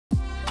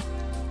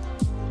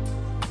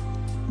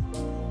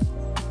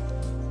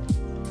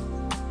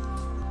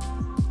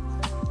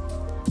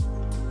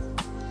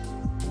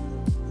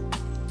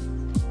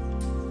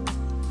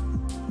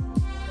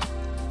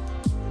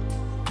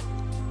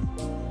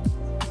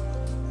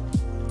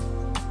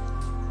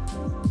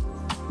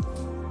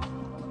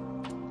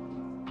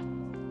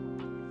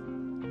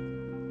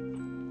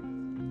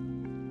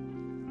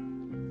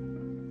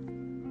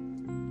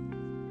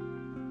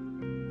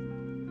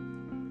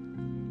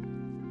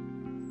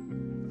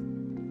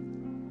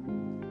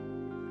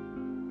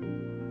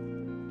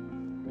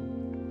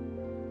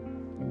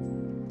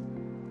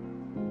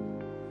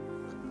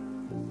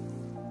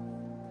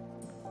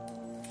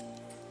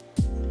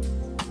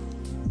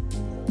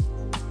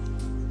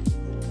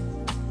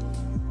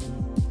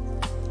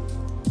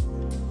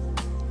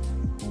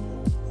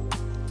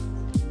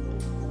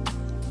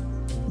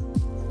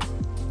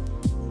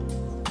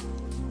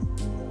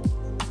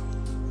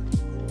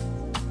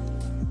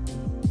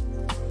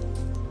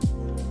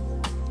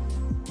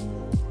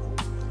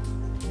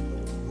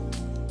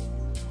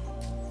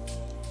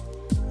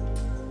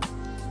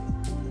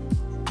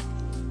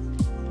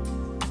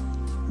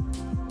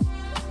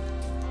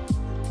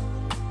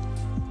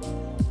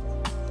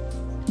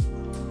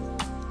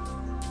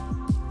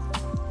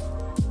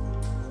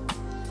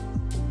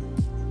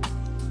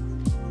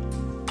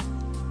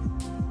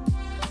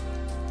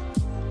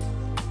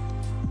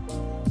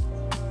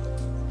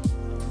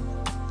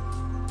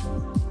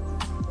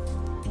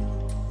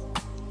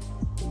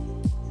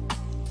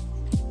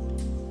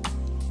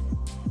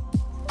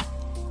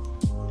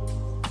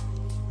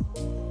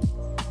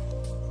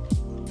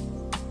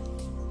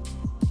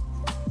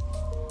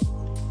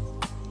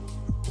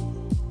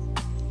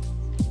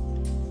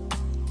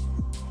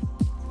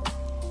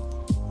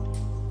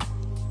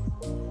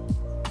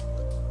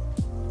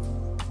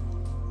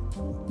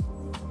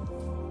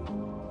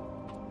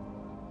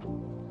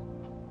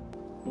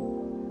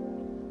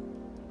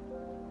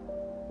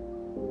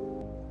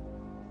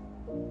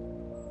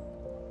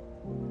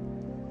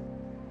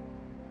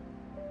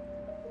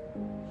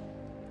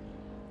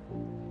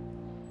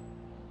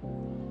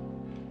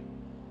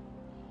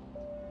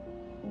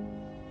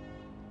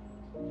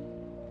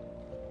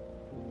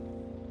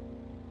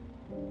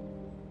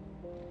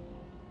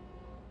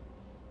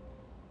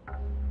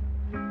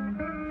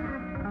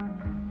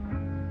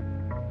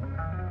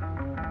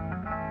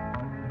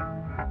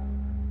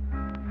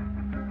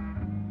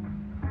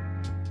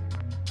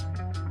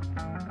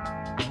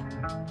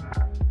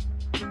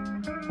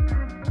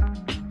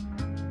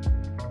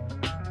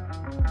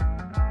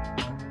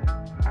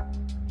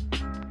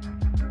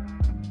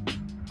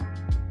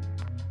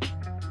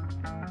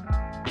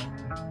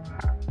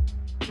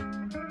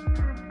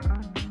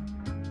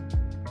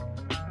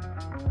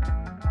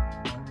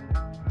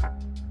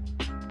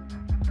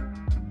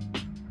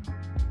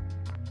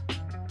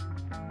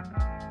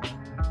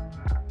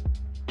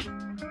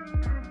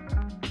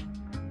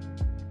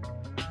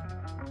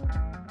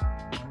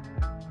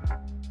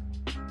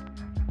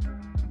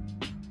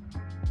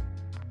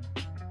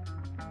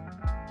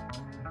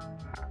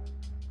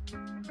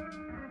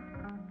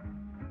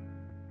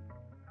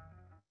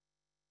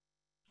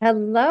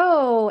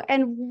Hello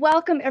and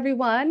welcome,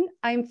 everyone.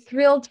 I'm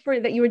thrilled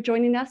that you are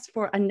joining us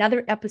for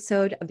another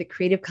episode of the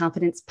Creative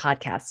Confidence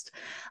Podcast.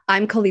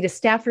 I'm Colita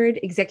Stafford,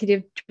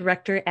 Executive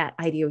Director at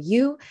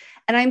IDEO,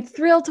 and I'm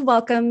thrilled to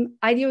welcome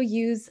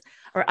IDEO's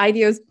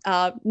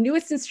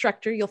newest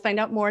instructor. You'll find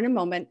out more in a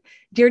moment,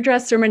 Deirdre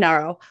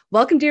Cerminaro.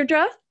 Welcome,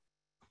 Deirdre.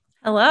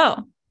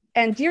 Hello.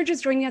 And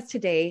Deirdre's joining us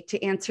today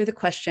to answer the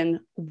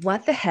question,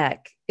 what the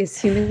heck is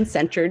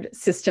human-centered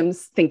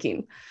systems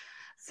thinking?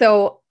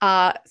 So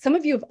some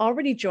of you have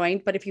already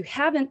joined, but if you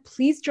haven't,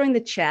 please join the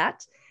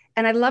chat.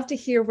 And I'd love to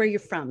hear where you're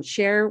from.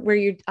 Share where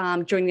you're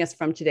joining us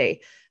from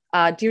today.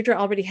 Deirdre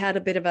already had a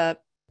bit of a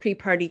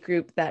pre-party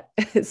group that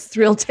is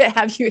thrilled to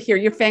have you here.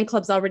 Your fan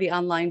club's already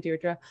online,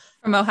 Deirdre.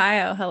 From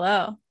Ohio.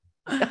 Hello.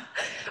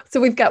 So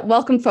we've got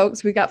welcome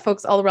folks. We've got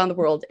folks all around the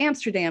world,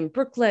 Amsterdam,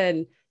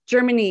 Brooklyn,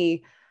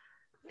 Germany.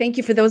 Thank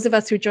you for those of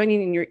us who are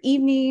joining in your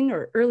evening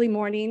or early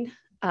morning.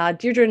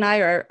 Deirdre and I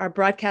are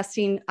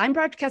broadcasting. I'm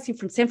broadcasting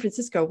from San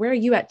Francisco. Where are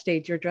you at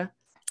today, Deirdre?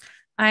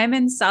 I'm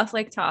in South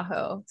Lake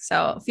Tahoe,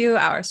 so a few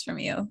hours from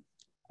you.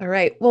 All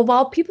right. Well,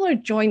 while people are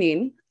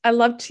joining, I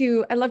love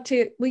to,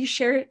 will you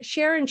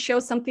share and show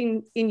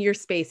something in your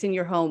space, in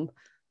your home,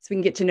 so we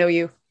can get to know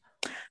you?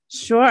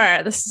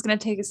 Sure. This is going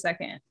to take a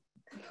second.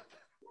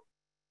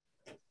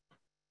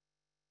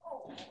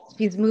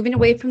 He's moving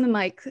away from the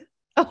mic.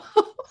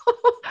 Oh,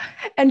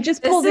 and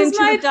just pulled into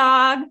my my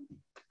dog.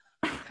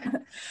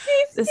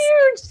 He's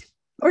huge.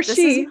 Or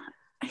she.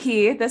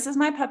 This is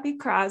my puppy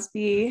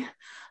Crosby.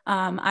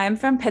 I'm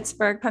from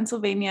Pittsburgh,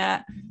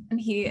 Pennsylvania, and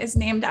he is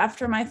named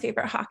after my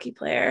favorite hockey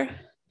player.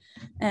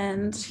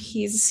 And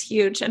he's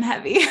huge and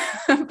heavy,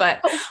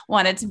 but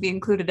wanted to be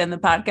included in the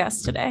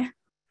podcast today.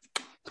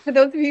 For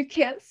those of you who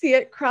can't see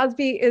it,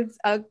 Crosby is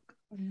a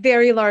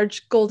very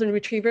large golden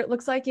retriever, it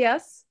looks like,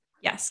 yes?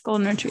 Yes,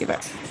 golden retriever.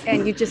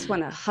 And you just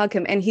want to hug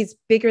him. And he's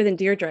bigger than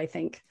Deirdre, I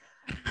think.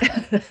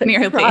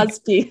 Nearly.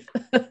 Crosby.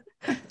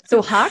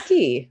 So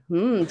hockey.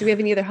 Do we have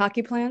any other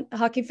hockey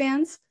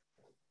fans?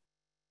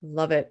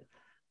 Love it.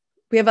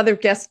 We have other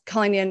guests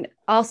calling in,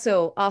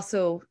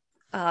 also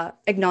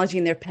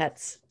acknowledging their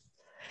pets.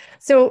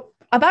 So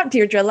about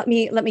Deirdre, let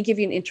me give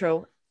you an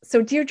intro.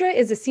 So Deirdre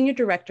is a senior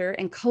director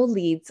and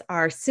co-leads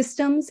our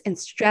systems and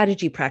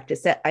strategy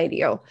practice at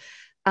IDEO.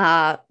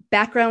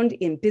 Background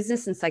in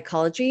business and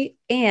psychology,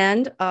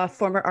 and a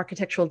former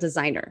architectural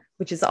designer,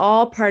 which is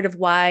all part of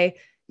why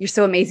you're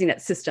so amazing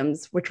at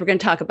systems, which we're going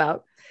to talk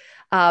about.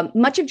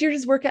 Much of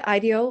Deirdre's work at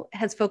IDEO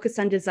has focused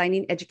on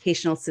designing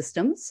educational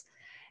systems,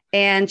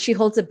 and she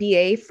holds a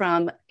BA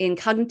in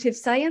cognitive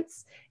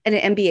science and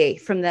an MBA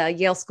from the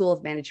Yale School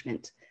of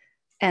Management.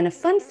 And a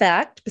fun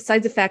fact,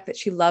 besides the fact that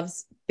she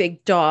loves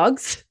big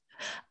dogs,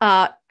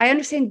 I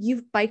understand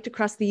you've biked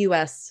across the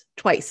US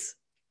twice.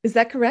 Is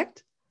that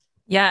correct?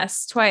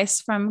 Yes, twice,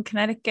 from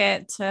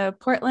Connecticut to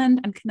Portland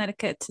and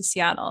Connecticut to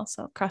Seattle,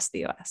 so across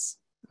the US.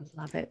 I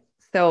love it.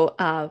 So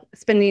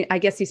I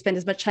guess you spend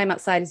as much time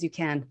outside as you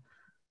can.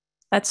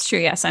 That's true.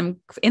 Yes. I'm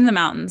in the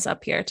mountains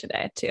up here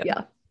today too.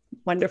 Yeah.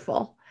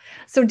 Wonderful.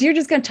 So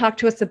Deirdre's going to talk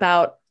to us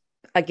about,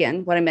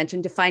 again, what I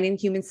mentioned, defining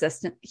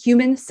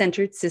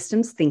human-centered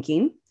systems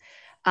thinking.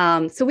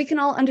 So we can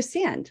all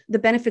understand the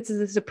benefits of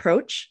this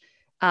approach.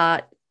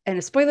 And a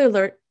spoiler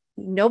alert,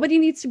 nobody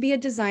needs to be a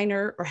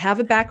designer or have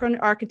a background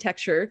in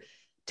architecture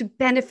to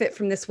benefit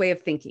from this way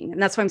of thinking.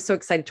 And that's why I'm so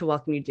excited to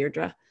welcome you,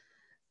 Deirdre.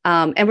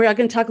 And we're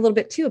going to talk a little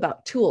bit too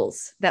about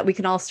tools that we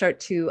can all start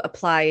to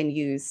apply and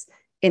use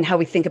in how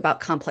we think about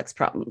complex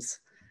problems.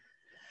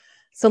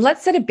 So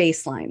let's set a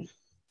baseline.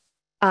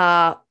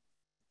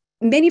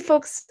 Many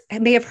folks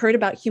may have heard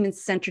about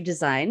human-centered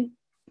design.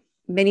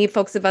 Many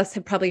folks of us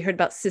have probably heard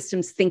about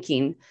systems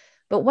thinking,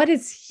 but what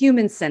is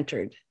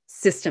human-centered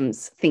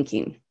systems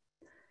thinking?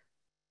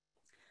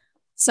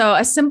 So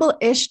a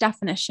simple-ish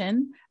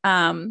definition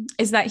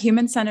is that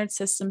human-centered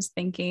systems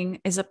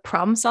thinking is a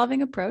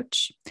problem-solving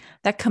approach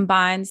that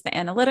combines the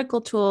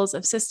analytical tools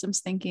of systems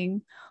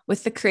thinking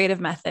with the creative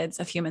methods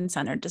of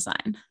human-centered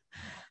design.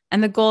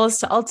 And the goal is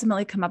to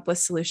ultimately come up with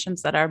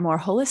solutions that are more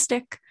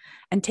holistic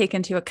and take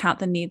into account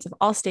the needs of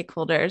all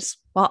stakeholders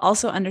while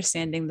also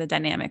understanding the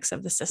dynamics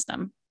of the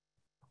system.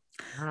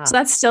 So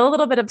that's still a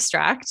little bit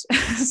abstract.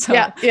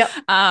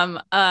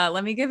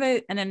 Let me give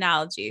it an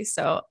analogy.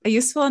 So a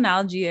useful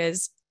analogy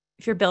is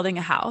if you're building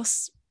a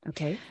house,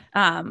 okay.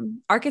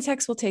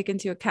 Architects will take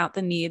into account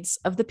the needs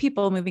of the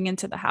people moving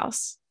into the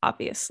house,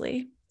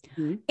 obviously.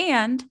 Mm-hmm.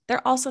 And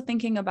they're also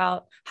thinking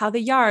about how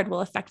the yard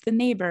will affect the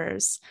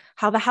neighbors,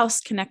 how the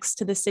house connects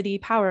to the city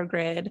power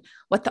grid,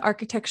 what the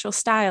architectural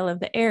style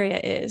of the area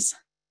is.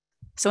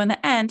 So in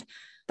the end,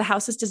 the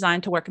house is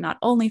designed to work not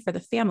only for the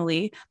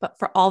family, but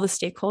for all the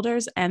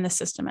stakeholders and the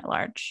system at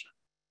large.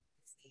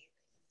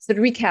 So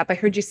to recap, I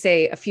heard you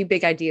say a few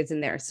big ideas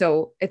in there.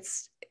 So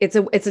it's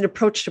an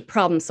approach to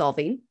problem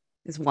solving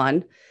is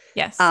one.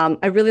 Yes.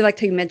 I really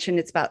liked how you mentioned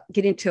it's about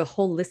getting to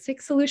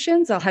holistic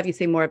solutions. I'll have you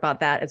say more about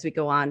that as we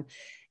go on.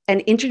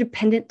 And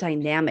interdependent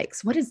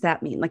dynamics. What does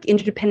that mean? Like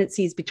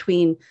interdependencies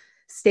between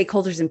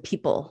stakeholders and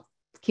people.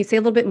 Can you say a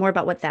little bit more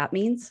about what that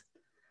means?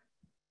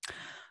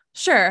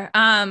 Sure.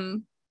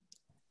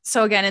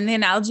 So again, in the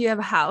analogy of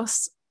a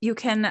house, you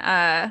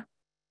can,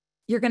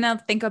 you're going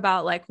to think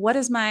about like, what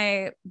does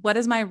my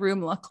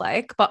room look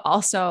like? But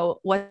also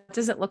what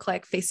does it look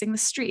like facing the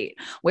street?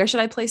 Where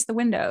should I place the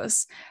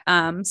windows?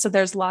 So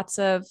there's lots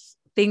of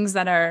things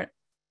that are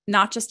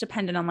not just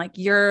dependent on like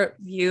your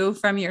view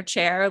from your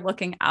chair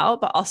looking out,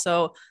 but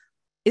also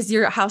is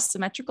your house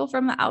symmetrical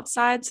from the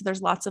outside? So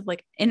there's lots of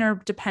like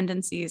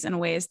interdependencies in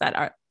ways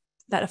that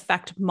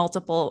affect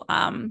multiple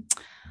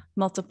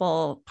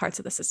parts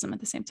of the system at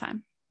the same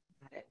time.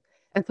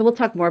 And so we'll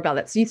talk more about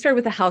that. So you started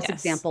with a house Yes.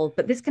 example,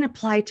 but this can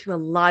apply to a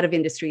lot of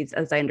industries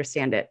as I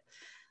understand it.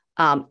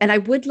 And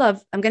I'm going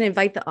to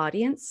invite the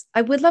audience.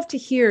 I would love to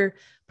hear,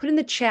 put in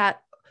the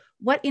chat,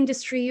 what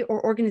industry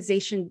or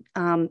organization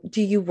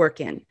do you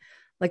work in?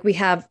 Like we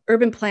have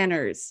urban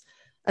planners.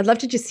 I'd love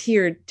to just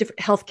hear different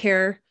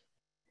healthcare,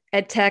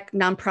 ed tech,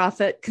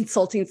 nonprofit,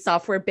 consulting,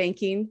 software,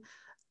 banking.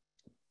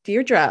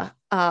 Deirdre,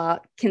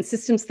 can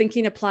systems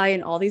thinking apply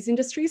in all these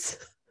industries?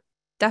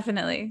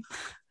 Definitely.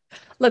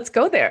 Let's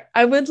go there.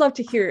 I would love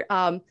to hear,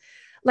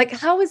 like,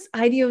 how is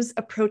IDEO's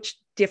approach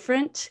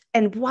different,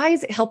 and why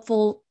is it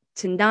helpful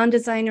to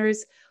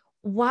non-designers?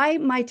 Why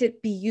might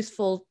it be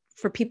useful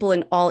for people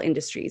in all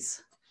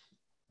industries?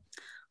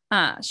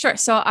 Sure.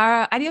 So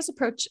our IDEO's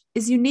approach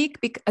is unique,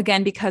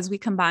 because we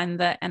combine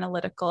the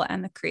analytical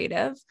and the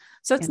creative.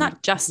 So it's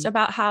not just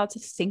about how to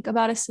think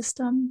about a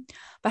system,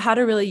 but how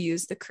to really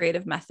use the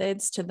creative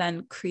methods to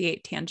then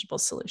create tangible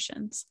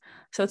solutions.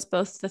 So it's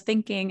both the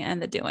thinking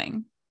and the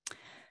doing.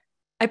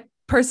 I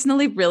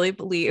personally really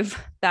believe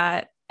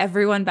that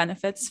everyone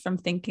benefits from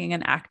thinking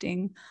and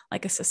acting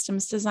like a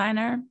systems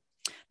designer,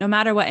 no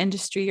matter what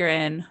industry you're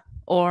in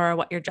or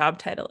what your job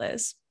title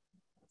is,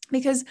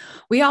 because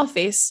we all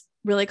face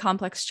really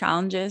complex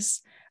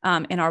challenges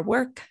in our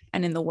work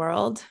and in the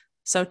world.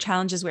 So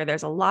challenges where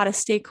there's a lot of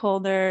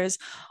stakeholders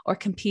or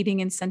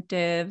competing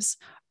incentives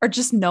or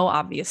just no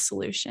obvious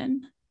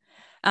solution.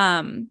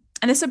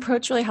 And this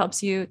approach really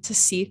helps you to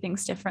see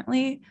things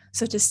differently.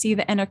 So to see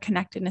the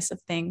interconnectedness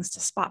of things, to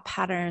spot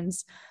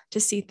patterns, to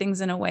see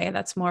things in a way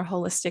that's more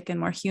holistic and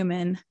more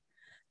human,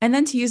 and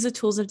then to use the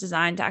tools of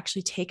design to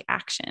actually take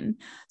action.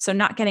 So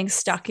not getting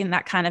stuck in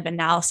that kind of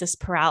analysis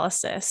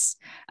paralysis.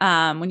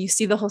 When you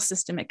see the whole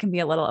system, it can be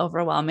a little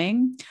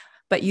overwhelming,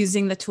 but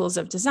using the tools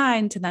of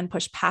design to then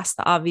push past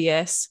the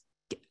obvious,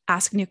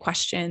 ask new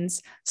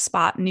questions,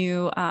 spot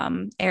new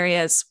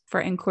areas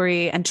for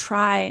inquiry, and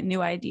try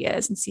new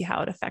ideas and see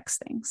how it affects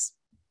things.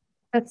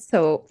 That's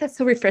so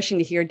refreshing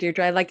to hear,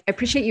 Deirdre. I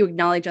appreciate you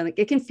acknowledging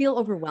it can feel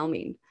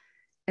overwhelming.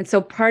 And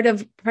so part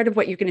of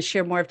what you're going to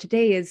share more of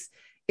today is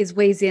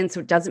ways in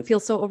so it doesn't feel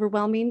so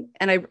overwhelming.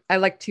 And I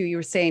like to, you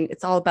were saying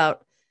it's all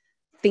about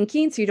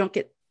thinking so you don't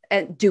get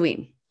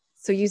doing.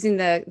 So using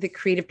the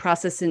creative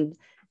process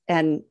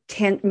and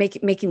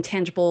making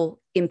tangible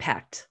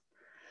impact.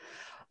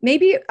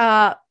 Maybe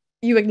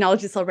you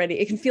acknowledge this already.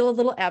 It can feel a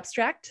little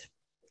abstract.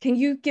 Can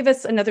you give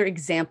us another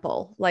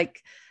example?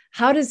 Like,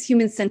 how does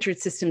human-centered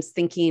systems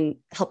thinking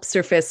help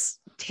surface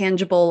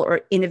tangible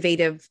or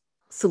innovative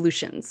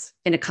solutions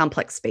in a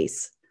complex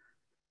space?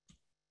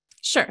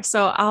 Sure.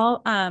 So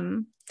I'll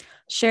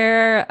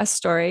share a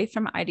story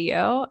from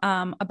IDEO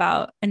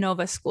about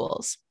Innova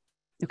Schools.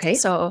 Okay.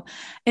 So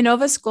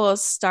Innova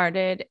Schools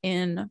started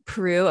in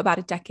Peru about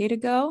a decade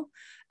ago.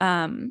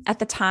 At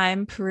the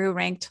time, Peru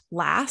ranked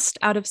last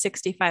out of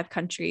 65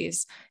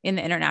 countries in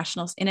an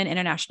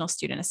international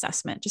student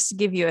assessment, just to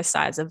give you a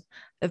size of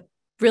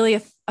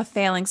really a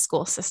failing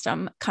school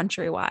system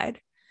countrywide.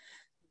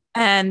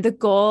 And the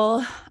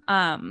goal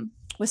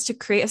was to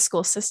create a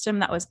school system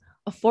that was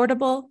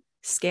affordable,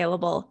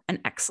 scalable, and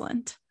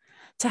excellent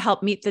to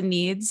help meet the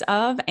needs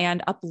of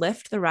and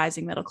uplift the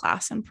rising middle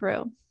class in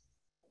Peru.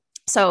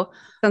 So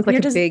sounds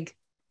like a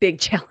big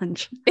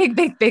challenge.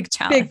 Big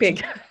challenge.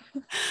 Big.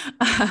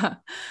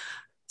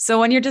 So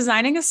when you're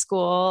designing a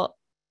school,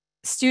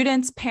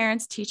 students,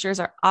 parents, teachers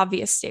are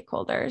obvious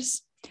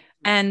stakeholders.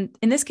 And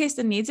in this case,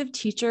 the needs of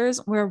teachers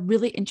were a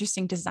really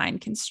interesting design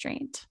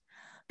constraint,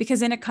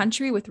 because in a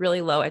country with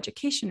really low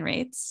education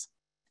rates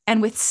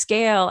and with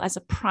scale as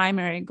a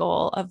primary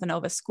goal of the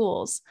Innova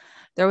Schools,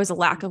 there was a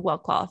lack of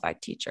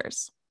well-qualified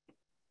teachers.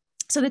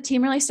 So the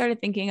team really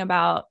started thinking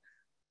about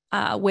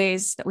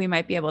ways that we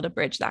might be able to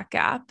bridge that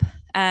gap,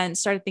 and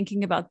started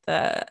thinking about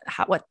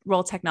what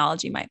role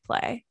technology might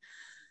play.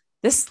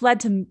 This led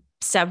to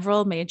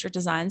several major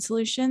design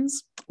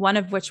solutions, one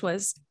of which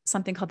was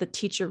something called the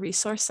Teacher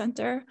Resource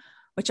Center,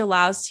 which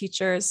allows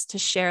teachers to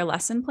share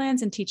lesson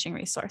plans and teaching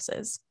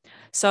resources.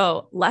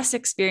 So less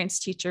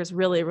experienced teachers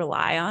really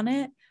rely on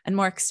it, and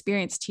more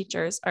experienced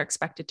teachers are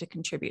expected to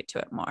contribute to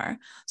it more.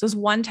 So it's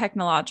one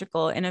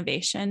technological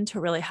innovation to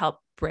really help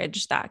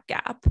bridge that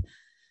gap.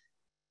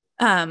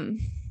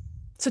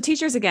 So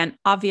teachers, again,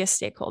 obvious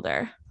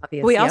stakeholder.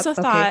 We also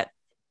thought,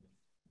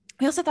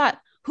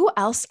 who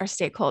else are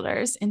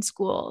stakeholders in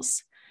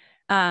schools?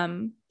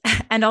 And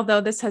although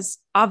this has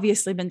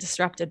obviously been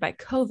disrupted by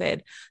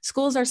COVID,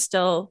 schools are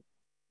still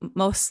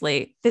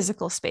mostly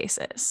physical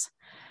spaces.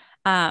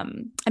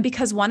 And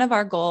because one of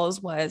our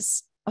goals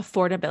was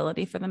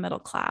affordability for the middle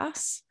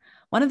class.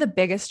 One of the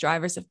biggest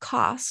drivers of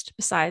cost,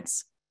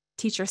 besides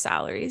teacher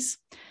salaries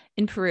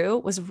in Peru,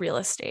 was real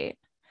estate.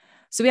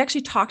 So we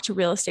actually talked to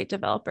real estate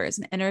developers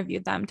and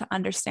interviewed them to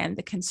understand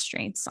the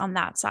constraints on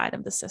that side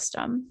of the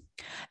system.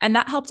 And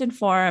that helped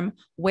inform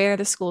where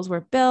the schools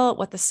were built,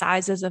 what the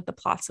sizes of the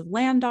plots of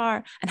land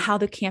are, and how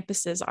the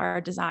campuses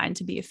are designed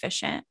to be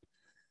efficient.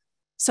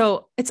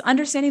 So it's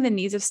understanding the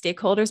needs of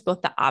stakeholders,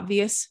 both the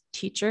obvious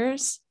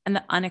teachers and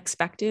the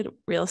unexpected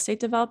real estate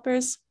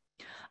developers,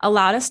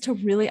 allowed us to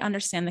really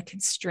understand the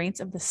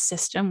constraints of the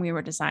system we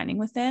were designing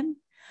within.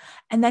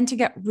 And then to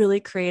get really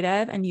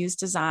creative and use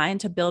design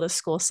to build a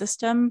school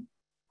system.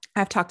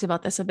 I've talked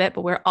about this a bit,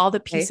 but where all the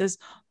pieces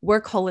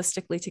work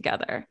holistically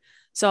together.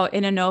 So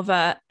in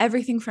Inova,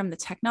 everything from the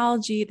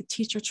technology, the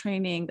teacher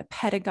training, the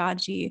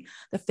pedagogy,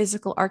 the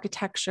physical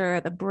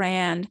architecture, the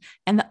brand,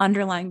 and the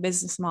underlying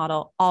business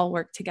model all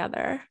work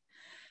together.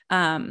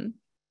 And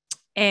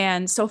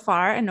so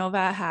far,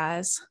 Inova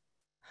has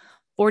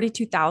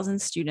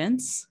 42,000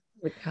 students.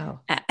 Wow.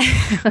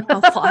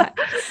 A lot.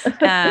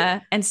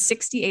 And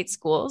 68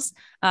 schools,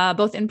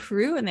 both in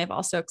Peru, and they've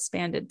also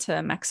expanded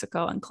to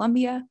Mexico and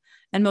Colombia.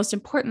 And most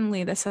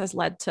importantly, this has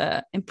led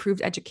to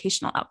improved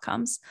educational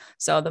outcomes.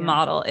 So the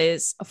model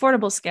is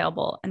affordable,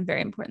 scalable, and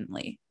very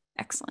importantly,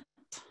 excellent.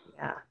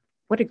 Yeah.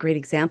 What a great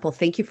example.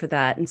 Thank you for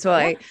that. And so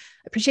I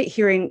appreciate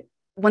hearing.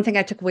 One thing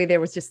I took away there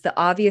was just the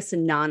obvious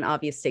and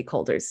non-obvious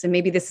stakeholders. And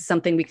maybe this is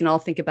something we can all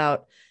think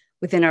about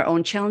within our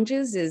own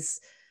challenges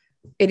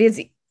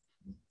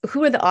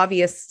who are the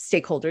obvious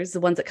stakeholders, the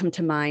ones that come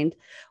to mind?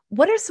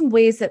 What are some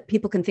ways that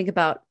people can think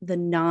about the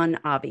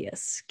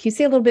non-obvious? Can you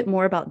say a little bit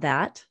more about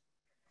that?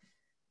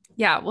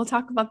 Yeah, we'll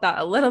talk about that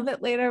a little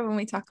bit later when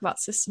we talk about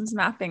systems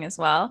mapping as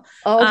well.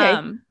 Oh,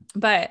 okay.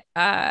 But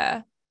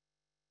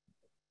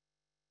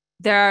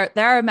there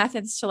are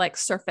methods to like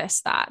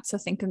surface that. So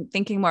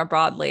thinking more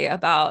broadly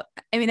about,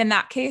 in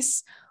that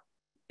case,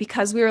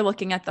 because we were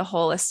looking at the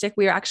holistic,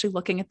 we were actually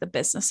looking at the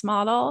business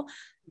model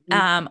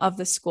of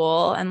the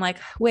school and like,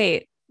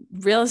 wait,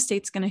 real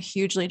estate's going to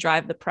hugely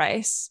drive the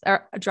price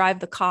or drive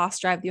the cost,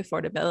 drive the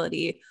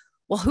affordability.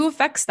 Well, who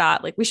affects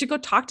that? Like we should go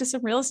talk to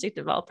some real estate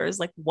developers.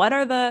 Like what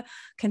are the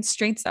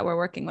constraints that we're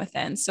working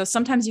within? So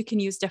sometimes you can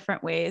use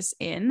different ways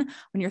when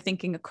you're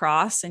thinking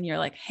across and you're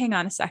like, hang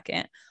on a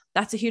second,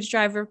 that's a huge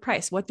driver of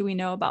price. What do we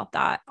know about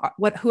that?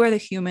 Who are the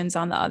humans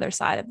on the other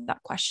side of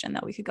that question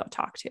that we could go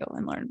talk to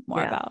and learn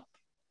more about?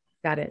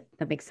 Got it.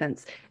 That makes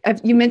sense.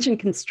 You mentioned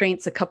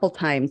constraints a couple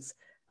times.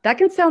 That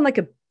can sound like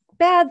a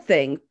bad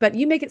thing, but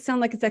you make it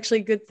sound like it's actually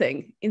a good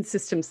thing in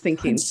systems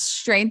thinking.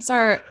 Constraints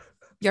are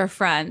your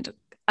friend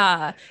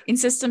in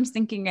systems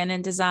thinking and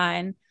in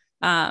design.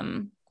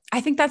 I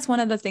think that's one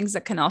of the things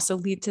that can also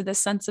lead to this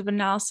sense of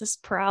analysis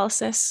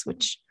paralysis,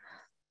 which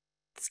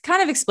it's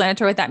kind of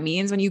explanatory what that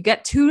means. When you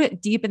get too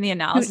deep in the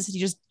analysis,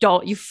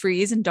 you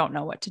freeze and don't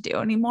know what to do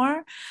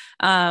anymore.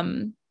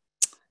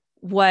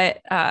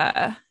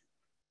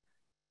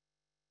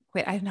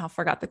 Wait, I now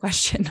forgot the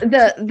question.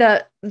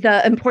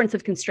 The importance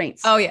of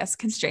constraints. Oh yes,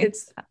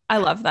 constraints. I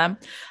love them.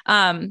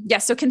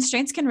 So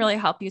constraints can really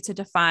help you to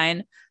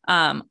define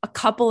a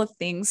couple of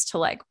things to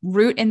like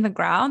root in the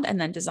ground and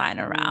then design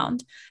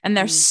around. And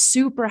they're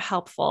super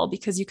helpful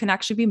because you can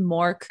actually be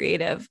more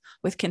creative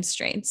with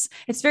constraints.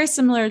 It's very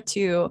similar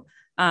to,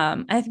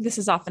 I think this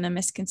is often a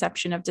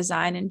misconception of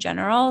design in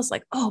general. It's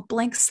like, oh,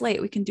 blank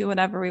slate, we can do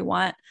whatever we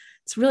want.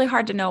 It's really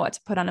hard to know what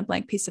to put on a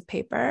blank piece of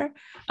paper.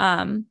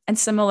 And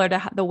similar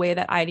to the way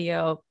that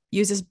IDEO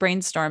uses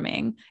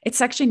brainstorming,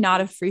 it's actually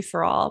not a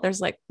free-for-all.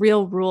 There's like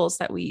real rules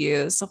that we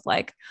use of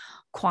like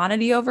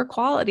quantity over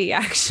quality,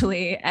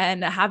 actually,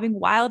 and having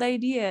wild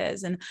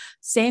ideas and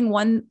saying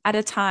one at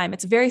a time.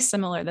 It's very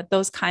similar that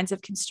those kinds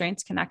of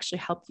constraints can actually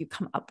help you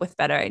come up with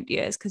better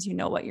ideas because you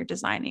know what you're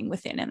designing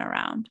within and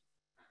around.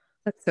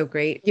 That's so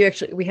great.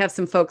 We have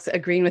some folks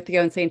agreeing with you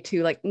and saying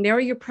too, like narrow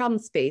your problem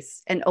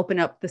space and open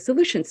up the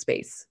solution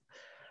space.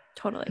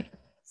 Totally.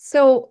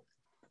 So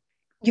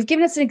you've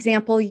given us an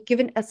example.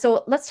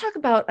 So let's talk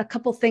about a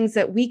couple things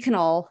that we can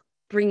all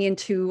bring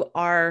into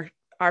our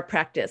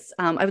practice.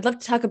 I would love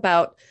to talk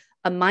about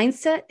a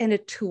mindset and a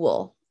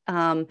tool.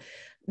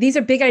 These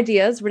are big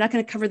ideas. We're not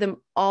going to cover them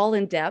all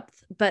in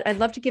depth, but I'd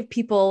love to give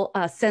people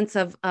a sense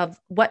of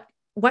what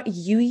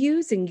you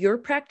use in your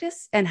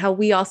practice and how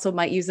we also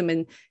might use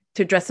them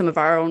to address some of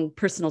our own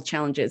personal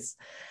challenges.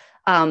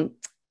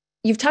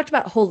 You've talked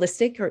about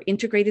holistic or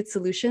integrated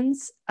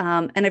solutions.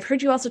 And I've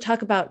heard you also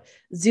talk about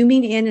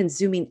zooming in and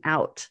zooming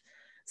out.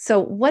 So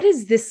what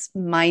is this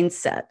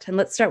mindset? And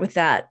let's start with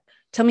that.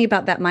 Tell me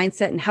about that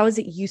mindset and how is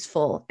it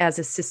useful as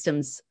a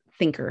systems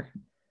thinker?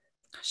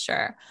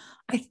 Sure.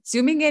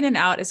 Zooming in and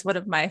out is one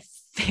of my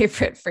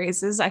favorite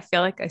phrases. I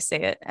feel like I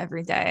say it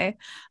every day.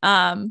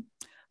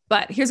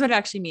 But here's what it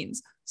actually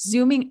means.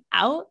 Zooming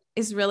out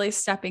is really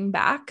stepping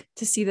back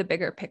to see the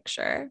bigger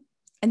picture.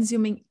 And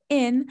zooming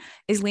in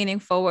is leaning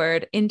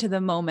forward into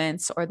the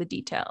moments or the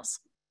details.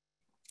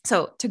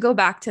 So to go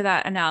back to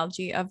that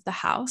analogy of the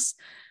house,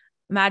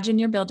 imagine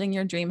you're building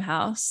your dream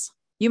house.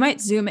 You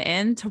might zoom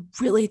in to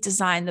really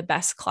design the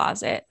best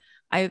closet,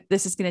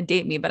 this is going to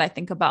date me, but I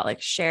think about like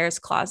Cher's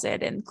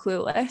closet and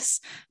Clueless,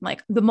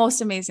 like the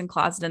most amazing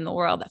closet in the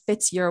world that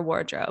fits your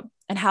wardrobe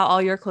and how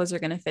all your clothes are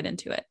going to fit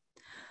into it.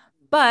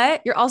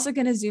 But you're also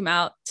going to zoom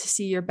out to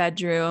see your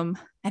bedroom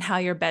and how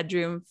your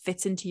bedroom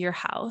fits into your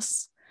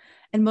house.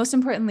 And most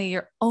importantly,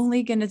 you're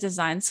only going to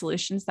design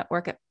solutions that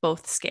work at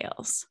both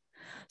scales.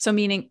 So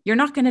meaning you're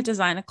not going to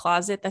design a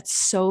closet that's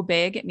so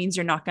big, it means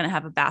you're not going to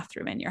have a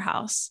bathroom in your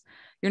house.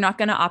 You're not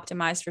going to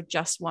optimize for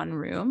just one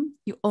room.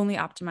 You only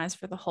optimize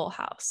for the whole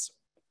house.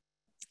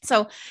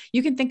 So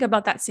you can think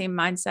about that same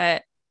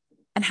mindset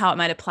and how it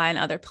might apply in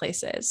other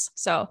places.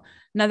 So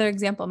another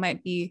example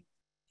might be,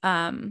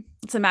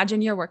 let's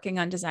imagine you're working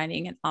on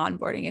designing an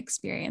onboarding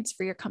experience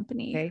for your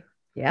company. Okay.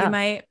 Yeah. You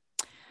might,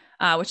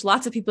 which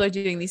lots of people are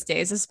doing these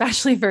days,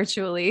 especially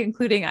virtually,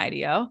 including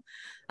IDEO.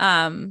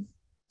 So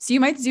you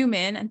might zoom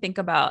in and think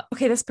about,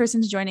 okay, this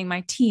person's joining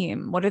my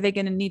team. What are they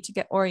going to need to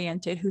get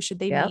oriented? Who should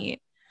they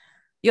meet?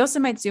 You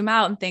also might zoom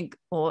out and think,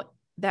 well,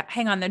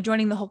 hang on, they're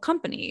joining the whole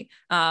company.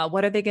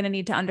 What are they going to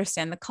need to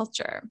understand the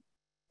culture?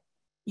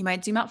 You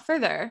might zoom out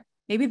further.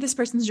 Maybe this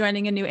person's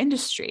joining a new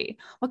industry.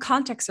 What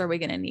context are we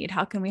going to need?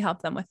 How can we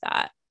help them with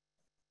that?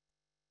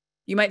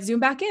 You might zoom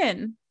back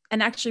in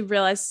and actually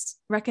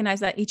recognize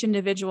that each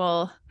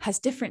individual has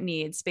different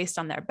needs based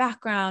on their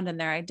background and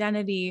their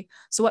identity.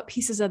 So what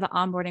pieces of the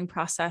onboarding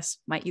process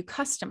might you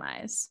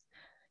customize?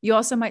 You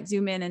also might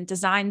zoom in and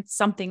design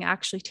something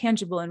actually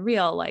tangible and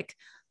real, like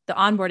the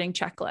onboarding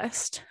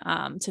checklist,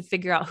 to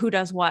figure out who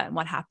does what and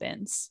what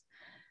happens.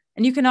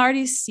 And you can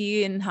already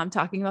see in how I'm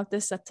talking about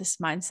this, that this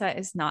mindset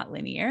is not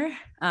linear.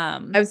 I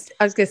was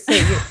going to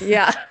say,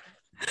 yeah.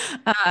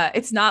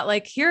 It's not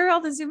like, here are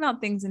all the zoom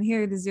out things and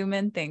here are the zoom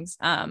in things.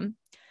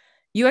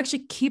 You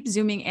actually keep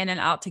zooming in and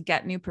out to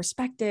get new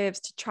perspectives,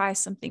 to try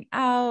something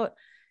out.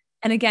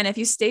 And again, if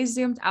you stay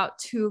zoomed out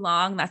too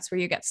long, that's where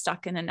you get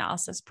stuck in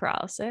analysis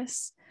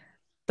paralysis.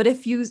 But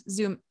if you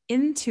zoom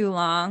in too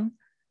long,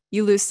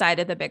 you lose sight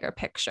of the bigger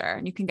picture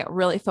and you can get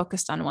really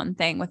focused on one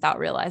thing without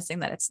realizing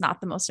that it's not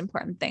the most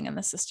important thing in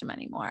the system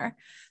anymore.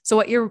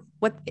 So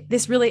what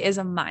this really is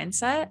a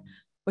mindset,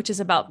 which is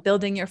about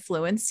building your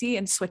fluency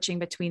and switching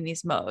between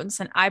these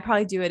modes. And I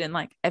probably do it in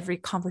like every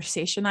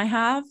conversation I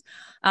have,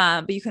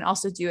 but you can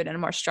also do it in a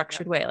more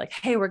structured way. Like,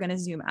 hey, we're going to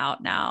zoom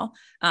out now.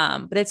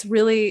 But it's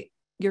really,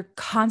 you're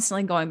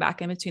constantly going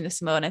back in between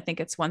this mode. And I think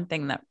it's one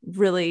thing that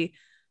really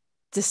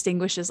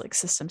distinguishes like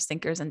systems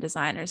thinkers and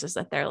designers is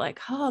that they're like,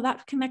 oh,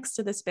 that connects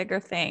to this bigger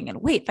thing.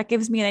 And wait, that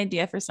gives me an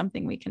idea for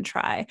something we can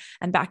try,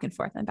 and back and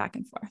forth and back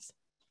and forth.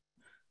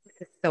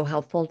 This is so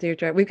helpful,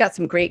 Deirdre. We've got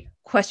some great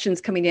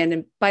questions coming in.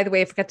 And by the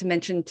way, I forgot to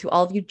mention to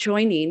all of you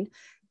joining,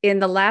 in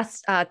the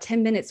last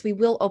 10 minutes, we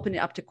will open it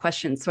up to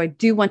questions. So I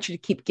do want you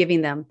to keep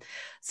giving them.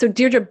 So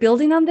Deirdre,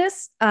 building on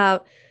this, can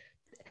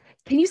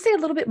you say a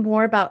little bit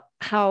more about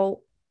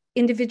how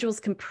individuals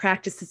can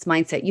practice this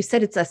mindset? You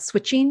said it's a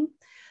switching.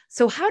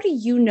 So how do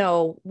you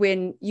know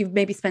when you've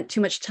maybe spent too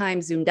much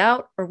time zoomed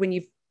out, or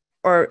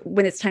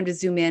when it's time to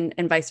zoom in,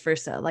 and vice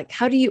versa? Like,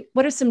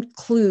 what are some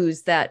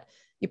clues that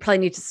you probably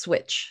need to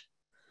switch?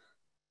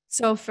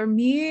 So for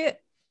me,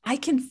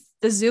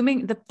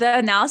 the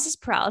analysis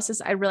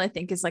paralysis, I really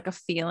think is like a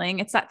feeling.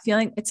 It's that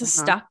feeling. It's a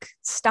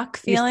stuck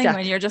feeling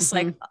when you're just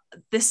like,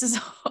 this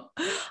is,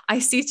 I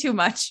see too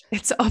much.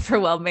 It's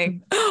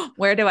overwhelming.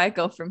 Where do I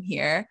go from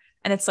here?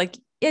 And it's like,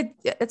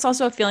 it's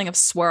also a feeling of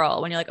swirl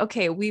when you're like,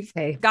 okay, we've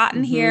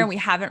gotten here and we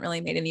haven't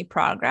really made any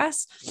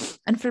progress.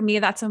 And for me,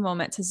 that's a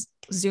moment to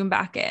zoom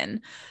back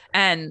in.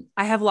 And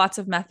I have lots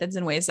of methods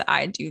and ways that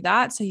I do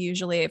that. So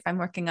usually if I'm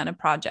working on a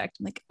project,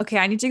 I'm like, okay,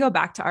 I need to go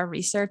back to our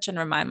research and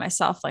remind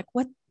myself, like,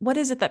 what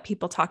is it that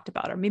people talked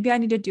about? Or maybe I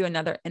need to do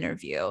another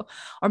interview,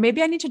 or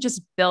maybe I need to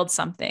just build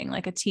something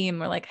like a team.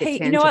 We're like,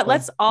 hey, you know what?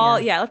 Let's all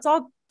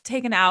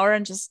take an hour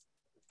and just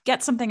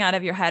get something out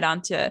of your head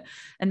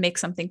and make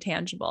something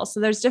tangible. So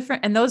there's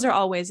different, and those are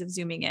all ways of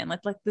zooming in,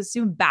 like the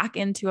zoom back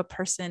into a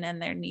person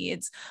and their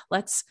needs.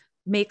 Let's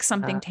make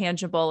something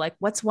tangible. Like,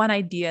 what's one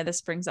idea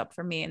this brings up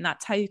for me? And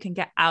that's how you can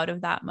get out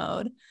of that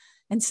mode.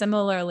 And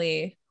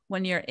similarly,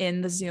 when you're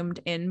in the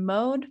zoomed in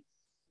mode,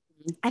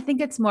 I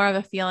think it's more of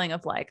a feeling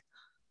of like,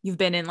 you've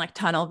been in like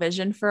tunnel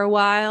vision for a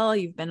while.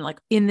 You've been like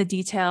in the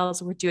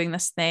details. We're doing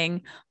this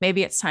thing.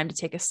 Maybe it's time to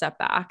take a step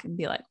back and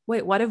be like,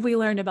 wait, what have we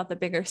learned about the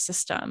bigger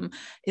system?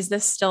 Is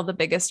this still the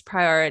biggest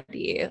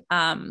priority?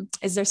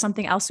 Is there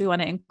something else we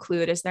want to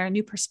include? Is there a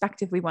new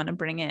perspective we want to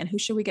bring in? Who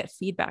should we get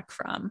feedback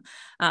from?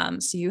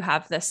 So you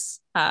have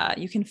this,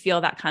 you can feel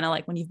that kind of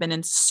like when you've been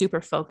in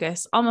super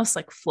focus, almost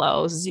like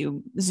flow,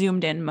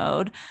 zoomed in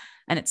mode,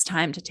 and it's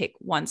time to take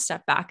one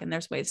step back. And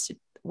there's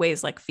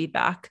ways like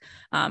feedback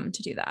to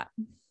do that.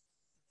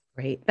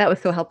 Great. That was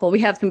so helpful.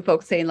 We have some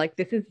folks saying like,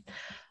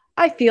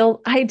 I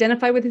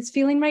identify with this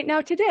feeling right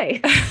now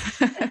today.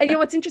 And you know,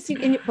 what's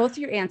interesting in both of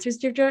your answers,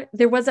 Deirdre,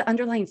 there was an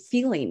underlying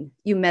feeling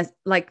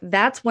like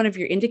that's one of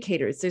your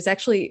indicators. There's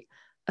actually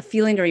a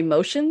feeling or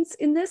emotions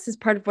in this as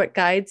part of what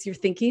guides your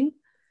thinking.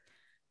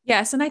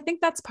 Yes. And I think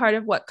that's part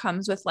of what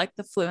comes with like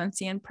the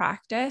fluency and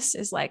practice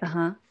is like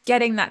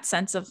getting that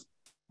sense of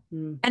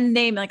and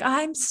name like,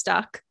 I'm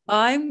stuck.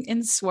 I'm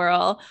in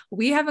swirl.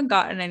 We haven't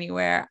gotten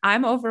anywhere.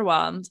 I'm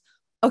overwhelmed.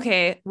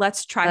 Okay,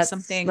 let's try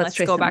something. Let's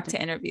go back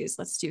to interviews.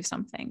 Let's do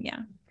something. Yeah.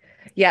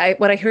 Yeah.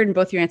 What I heard in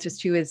both your answers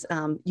too is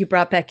you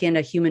brought back in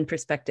a human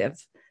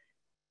perspective.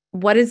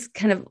 What is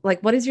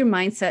what is your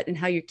mindset and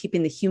how you're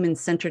keeping the human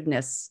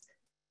centeredness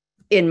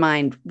in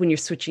mind when you're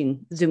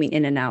zooming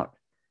in and out?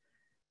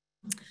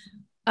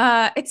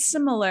 It's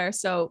similar.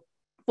 So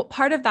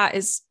part of that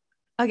is,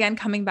 again,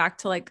 coming back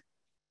to like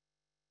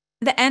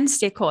the end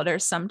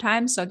stakeholders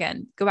sometimes. So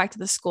again, go back to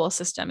the school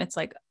system. It's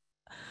like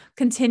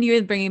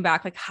continue bringing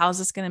back, like, how's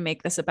this going to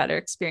make this a better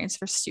experience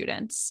for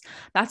students?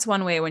 That's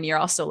one way when you're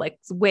also like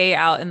way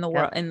out in the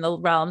world, in the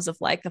realms of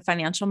like the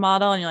financial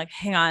model. And you're like,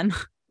 hang on,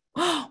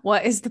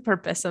 what is the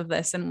purpose of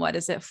this? And what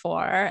is it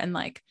for? And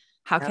like,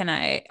 how can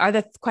are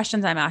the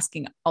questions I'm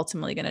asking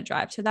ultimately going to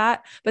drive to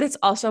that? But it's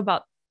also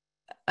about,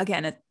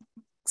 again,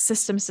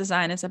 systems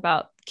design is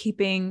about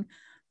keeping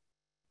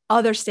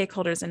other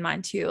stakeholders in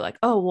mind too. Like,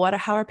 oh,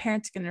 how are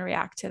parents going to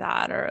react to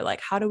that? Or like,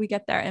 how do we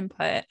get their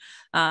input?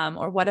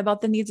 Or what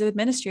about the needs of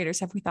administrators?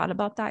 Have we thought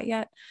about that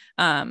yet?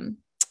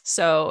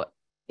 So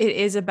it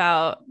is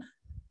about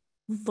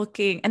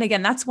looking, and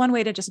again, that's one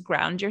way to just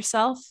ground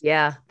yourself.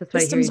 Yeah. That's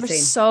what systems I hear you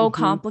saying. are so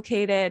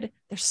complicated.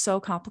 They're so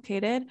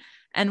complicated.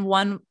 And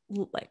one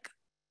like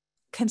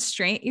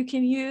constraint you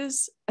can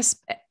use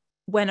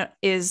when it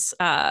is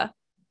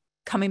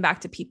coming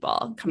back to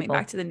people,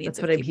 back to the needs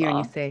of people. That's what I'm hearing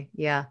you say.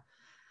 Yeah.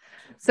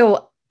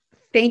 So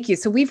thank you.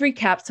 So we've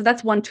recapped. So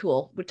that's one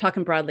tool. We're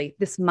talking broadly,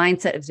 this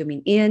mindset of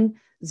zooming in,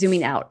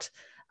 zooming out.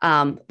 We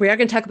are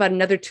going to talk about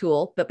another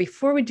tool, but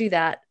before we do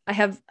that,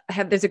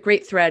 there's a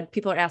great thread.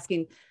 People are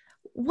asking,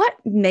 what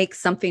makes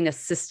something a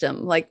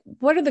system? Like,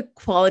 what are the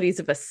qualities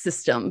of a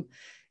system?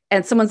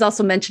 And someone's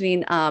also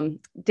mentioning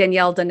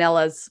Danielle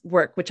Danella's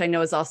work, which I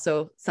know is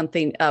also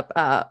something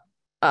a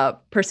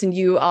person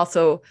you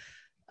also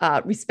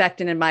respect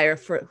and admire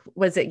for.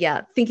 Was it?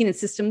 Yeah, Thinking in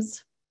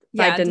Systems.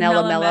 Yeah,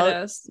 Danella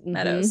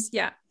Meadows.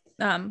 Yeah,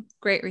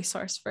 great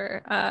resource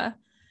for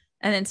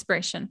an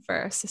inspiration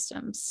for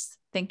systems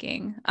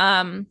thinking.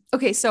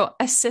 Okay, so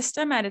a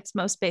system at its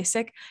most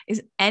basic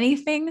is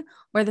anything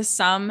where the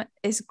sum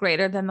is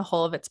greater than the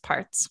whole of its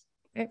parts.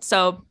 Okay.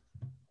 So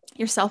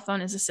your cell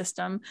phone is a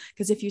system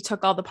because if you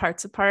took all the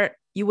parts apart,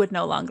 you would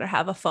no longer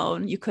have a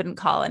phone. You couldn't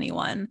call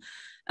anyone,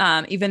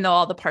 even though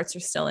all the parts are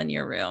still in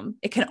your room.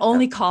 It can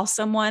only call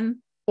someone,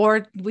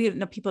 or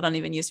people don't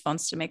even use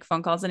phones to make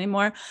phone calls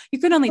anymore. You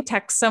can only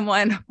text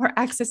someone or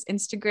access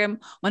Instagram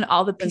when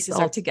all the pieces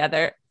are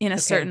together in a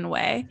certain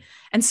way.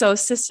 And so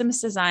systems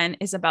design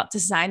is about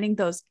designing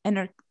those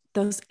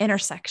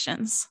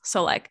intersections.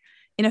 So like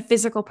in a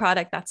physical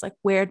product, that's like,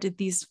 where did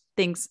these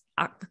things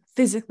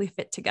physically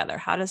fit together?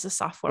 How does the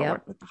software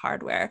work with the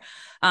hardware?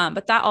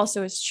 But that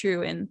also is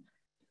true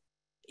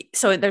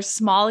so there's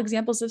small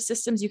examples of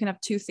systems. You can have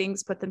two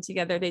things, put them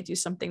together. They do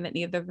something that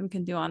neither of them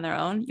can do on their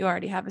own. You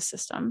already have a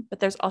system,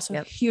 but there's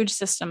also huge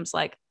systems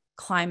like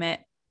climate,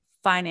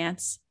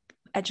 finance,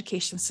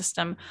 education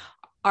system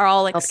are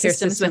all like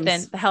systems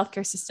within the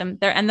healthcare system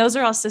there. And those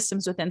are all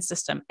systems within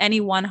system.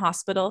 Any one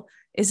hospital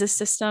is a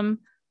system,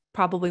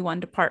 probably one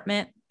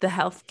department, the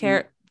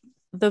healthcare,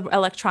 the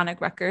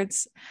electronic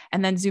records,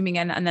 and then zooming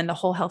in, and then the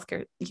whole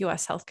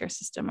US healthcare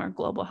system or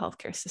global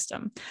healthcare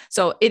system.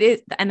 So it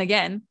is, and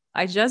again,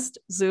 I just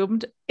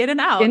zoomed in and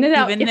out,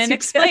 even in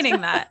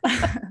explaining that.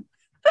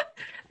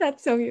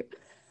 That's so cute.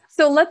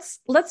 So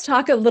let's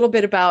talk a little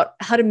bit about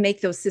how to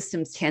make those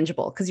systems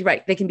tangible. Because you're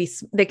right, they can be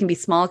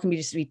small, it can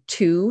just be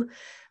two.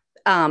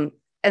 And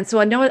so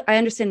I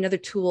understand another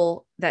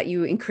tool that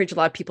you encourage a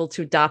lot of people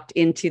to adopt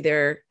into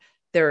their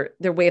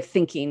way of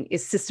thinking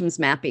is systems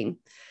mapping.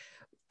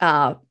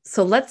 So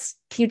can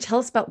you tell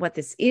us about what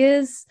this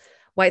is,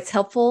 why it's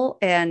helpful,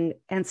 and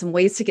some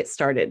ways to get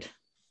started?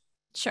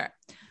 Sure.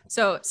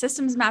 So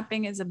systems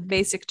mapping is a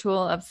basic tool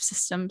of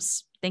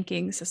systems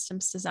thinking,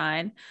 systems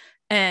design,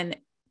 and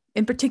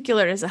in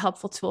particular is a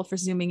helpful tool for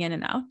zooming in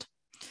and out.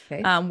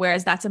 Okay.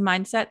 Whereas that's a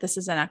mindset, this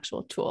is an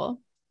actual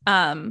tool.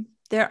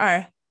 There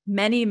are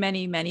many,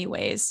 many, many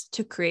ways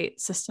to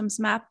create systems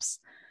maps.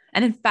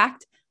 And in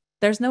fact,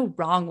 there's no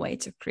wrong way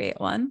to create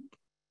one.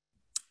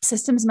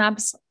 Systems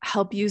maps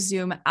help you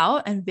zoom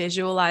out and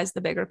visualize the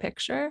bigger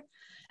picture,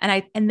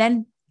 and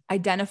then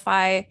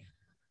identify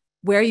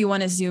where you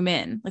want to zoom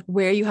in, like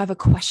where you have a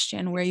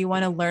question, where you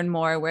want to learn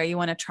more, where you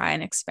want to try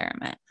an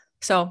experiment.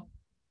 So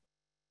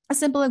a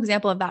simple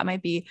example of that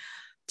might be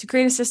to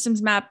create a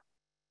systems map,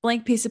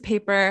 blank piece of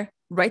paper,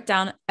 write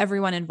down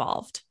everyone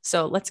involved.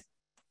 So if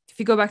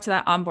you go back to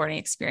that onboarding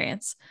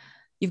experience,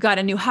 you've got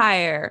a new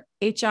hire,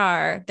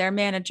 HR, their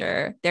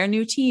manager, their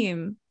new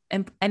team,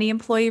 and any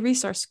employee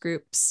resource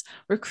groups,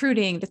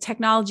 recruiting, the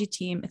technology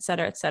team, et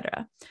cetera, et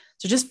cetera.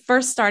 So just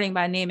first starting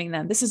by naming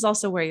them. This is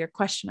also where your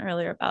question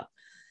earlier about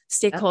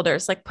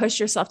stakeholders, like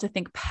push yourself to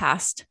think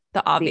past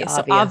the obvious.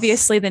 So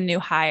obviously the new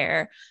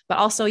hire, but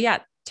also,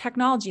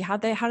 technology, how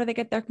do they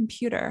get their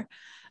computer?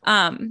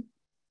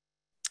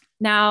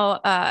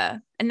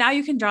 And now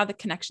you can draw the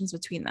connections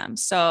between them.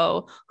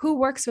 So who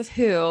works with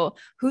who,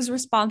 who's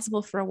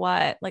responsible for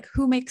what, like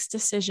who makes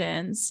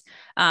decisions.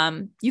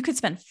 You could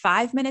spend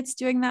 5 minutes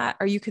doing that,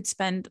 or you could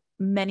spend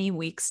many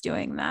weeks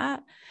doing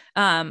that,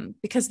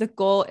 because the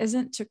goal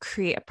isn't to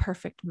create a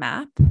perfect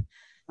map.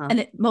 And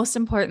it most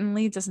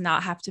importantly does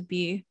not have to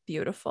be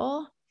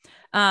beautiful.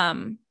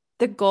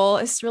 The goal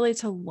is really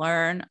to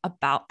learn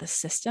about the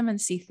system and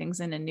see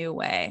things in a new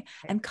way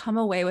and come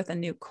away with a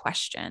new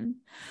question.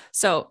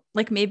 So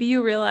like maybe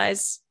you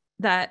realize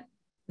that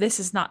this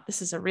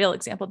is a real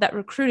example, that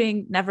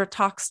recruiting never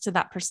talks to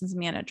that person's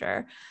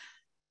manager.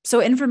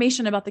 So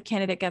information about the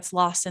candidate gets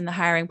lost in the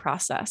hiring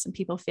process and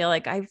people feel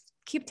like I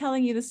keep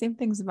telling you the same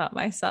things about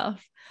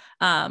myself.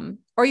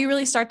 Or you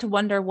really start to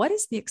wonder, what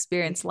is the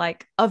experience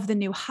like of the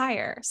new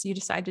hire? So you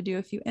decide to do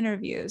a few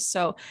interviews.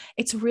 So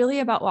it's really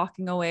about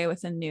walking away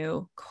with a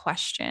new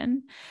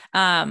question,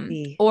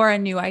 or a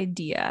new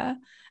idea.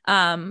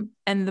 And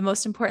the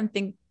most important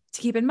thing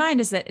to keep in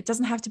mind is that it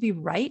doesn't have to be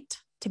right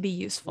to be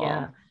useful.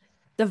 Yeah.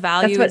 The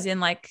value is in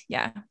like,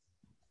 yeah.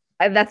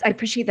 I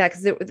appreciate that,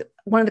 because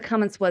one of the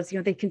comments was,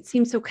 they can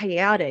seem so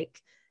chaotic,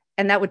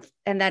 and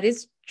that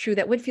is true.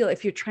 That would feel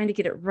if you're trying to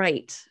get it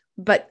right.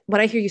 But what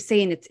I hear you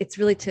saying, it's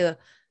really to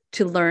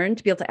learn,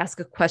 to be able to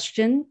ask a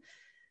question.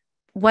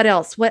 What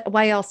else?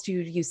 Why else do you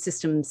use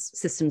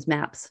systems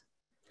maps?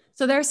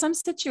 So there are some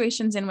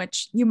situations in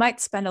which you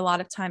might spend a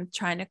lot of time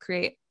trying to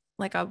create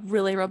like a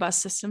really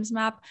robust systems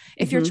map.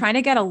 If you're trying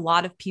to get a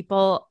lot of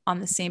people on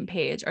the same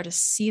page or to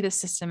see the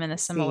system in a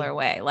similar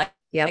way,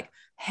 like,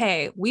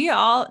 hey, we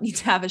all need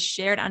to have a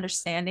shared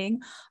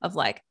understanding of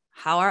like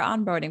how our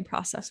onboarding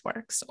process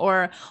works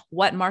or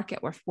what market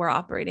we're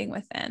operating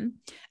within.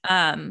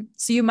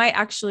 So you might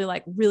actually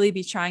like really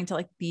be trying to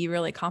like be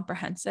really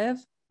comprehensive,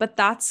 but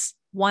that's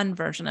one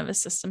version of a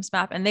systems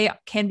map, and they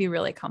can be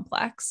really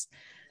complex.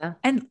 Yeah.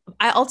 And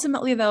I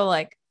ultimately though,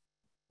 like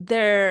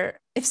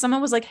if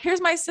someone was like,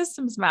 here's my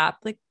systems map,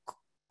 like,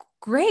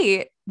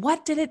 great.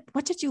 What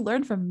did you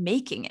learn from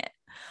making it?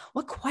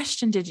 What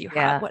question did you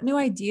have? What new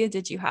idea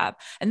did you have?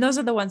 And those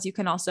are the ones you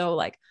can also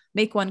like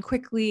make one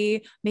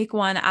quickly, make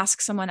one, ask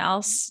someone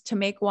else to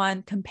make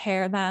one,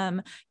 compare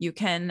them. You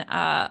can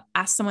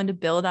ask someone to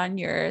build on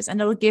yours,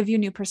 and it'll give you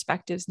new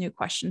perspectives, new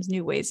questions,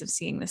 new ways of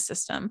seeing the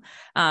system.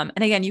 And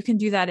again, you can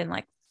do that in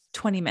like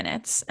 20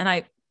 minutes. And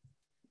I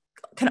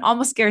can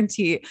almost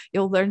guarantee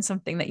you'll learn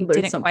something that you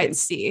didn't quite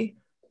see.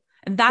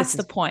 And that's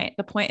the point.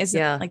 The point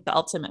isn't like the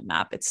ultimate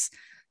map. It's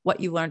what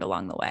you learned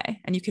along the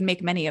way. And you can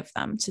make many of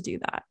them to do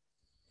that.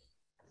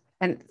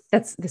 And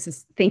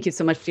thank you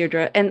so much,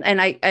 Deirdre.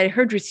 And I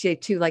heard you say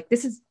too, like,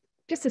 this is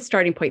just a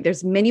starting point.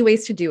 There's many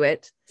ways to do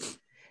it.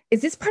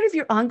 Is this part of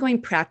your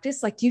ongoing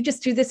practice? Like, do you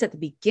just do this at the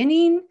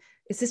beginning?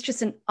 Is this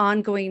just an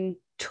ongoing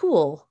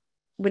tool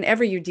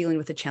whenever you're dealing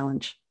with a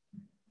challenge?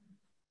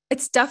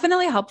 It's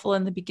definitely helpful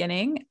in the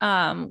beginning,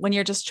 when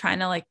you're just trying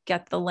to like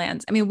get the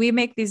lands. I mean, we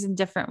make these in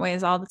different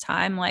ways all the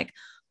time, like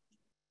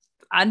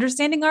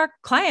understanding our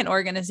client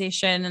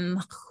organization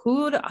and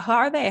who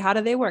are they, how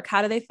do they work,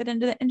 how do they fit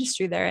into the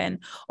industry they're in,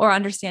 or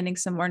understanding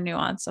some more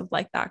nuance of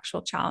like the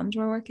actual challenge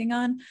we're working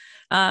on.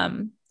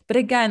 But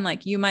again,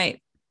 like you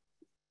might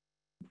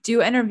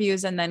do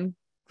interviews and then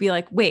be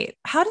like, wait,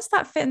 how does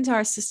that fit into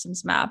our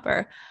systems map?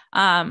 Or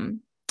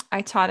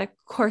I taught a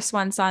course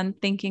once on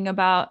thinking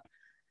about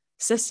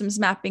systems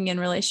mapping in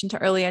relation to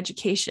early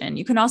education.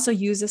 You can also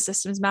use a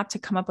systems map to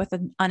come up with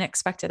an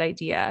unexpected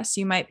idea.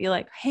 So you might be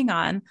like, hang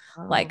on,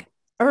 like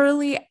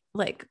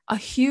a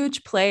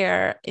huge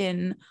player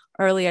in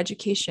early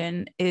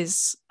education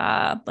is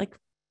like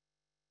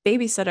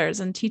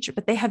babysitters and teachers,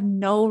 but they have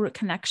no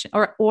connection,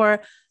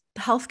 or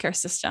the healthcare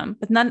system,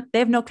 but they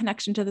have no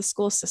connection to the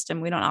school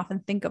system. We don't often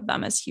think of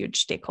them as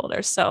huge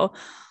stakeholders. So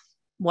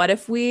what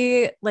if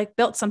we like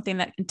built something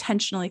that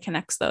intentionally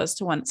connects those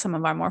to some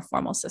of our more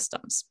formal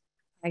systems?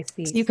 I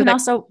see. So you can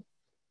also.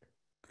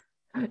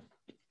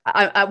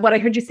 What I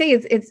heard you say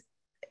is it's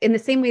in the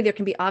same way there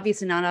can be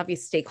obvious and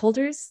non-obvious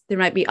stakeholders. There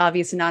might be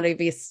obvious and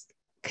non-obvious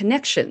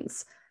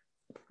connections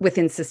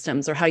within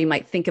systems, or how you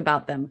might think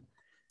about them,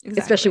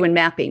 especially when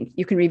mapping.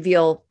 You can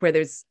reveal where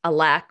there's a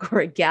lack or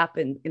a gap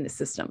in the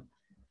system.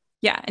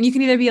 Yeah. And you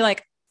can either be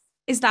like,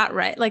 is that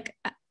right? Like,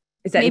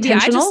 is that maybe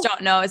intentional? I just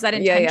don't know. Is that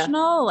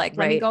intentional? Yeah. Like,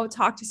 let me go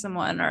talk to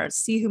someone or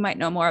see who might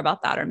know more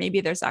about that. Or maybe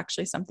there's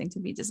actually something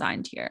to be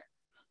designed here.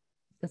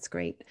 That's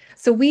great.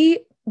 So we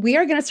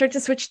are going to start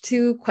to switch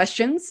to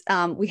questions.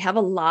 We have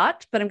a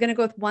lot, but I'm going to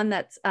go with one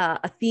that's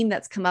a theme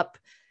that's come up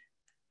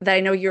that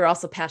I know you're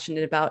also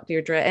passionate about,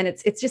 Deirdre. And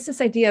it's just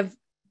this idea of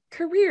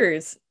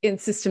careers in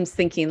systems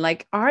thinking.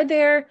 Like, are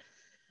there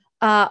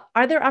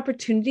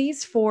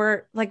opportunities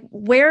for like,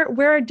 where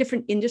are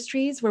different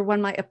industries where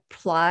one might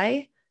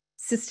apply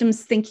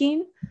systems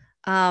thinking?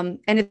 And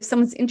if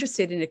someone's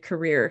interested in a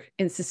career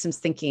in systems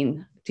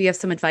thinking, do you have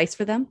some advice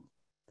for them?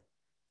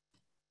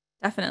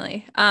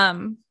 Definitely.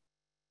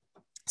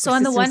 So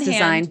on the one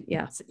hand,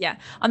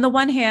 on the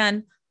one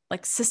hand,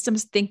 like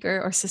systems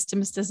thinker or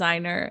systems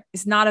designer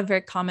is not a very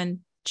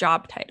common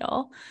job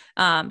title.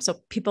 So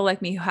people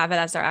like me who have it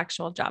as their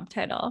actual job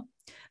title.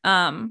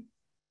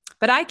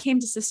 But I came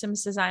to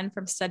systems design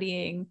from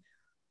studying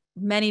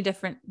many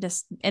different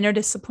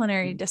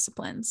interdisciplinary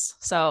disciplines.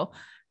 So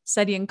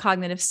studying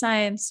cognitive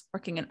science,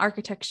 working in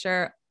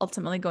architecture,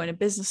 ultimately going to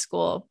business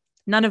school,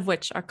 none of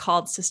which are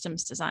called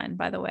systems design,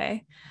 by the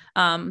way,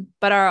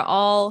 but are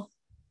all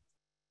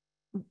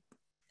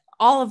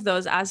of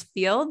those as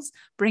fields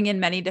bring in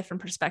many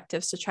different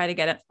perspectives to try to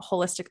get a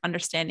holistic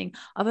understanding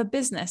of a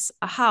business,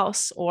 a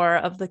house, or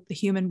of the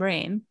human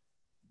brain.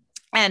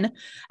 And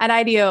at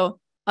IDEO,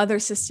 other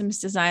systems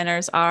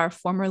designers are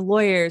former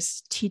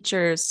lawyers,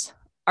 teachers,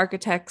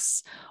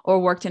 architects, or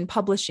worked in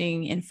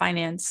publishing, in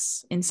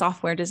finance, in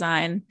software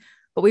design.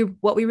 But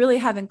what we really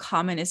have in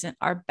common isn't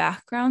our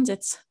backgrounds,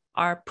 it's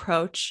our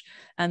approach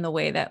and the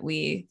way that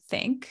we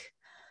think.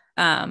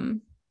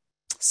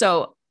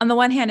 So on the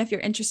one hand, if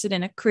you're interested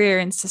in a career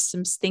in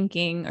systems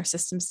thinking or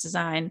systems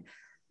design,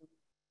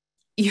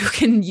 you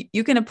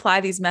can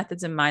apply these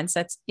methods and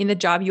mindsets in the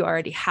job you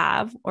already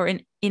have, or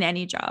in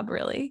any job,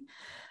 really.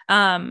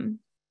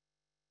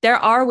 There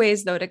are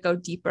ways, though, to go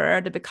deeper,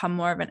 to become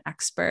more of an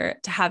expert,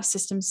 to have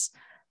systems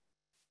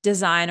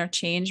design or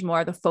change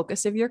more the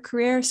focus of your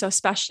career. So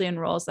especially in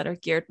roles that are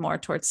geared more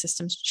towards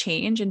systems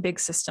change in big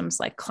systems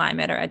like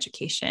climate or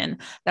education,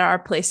 there are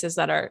places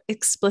that are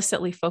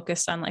explicitly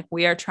focused on like,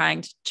 we are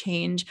trying to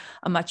change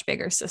a much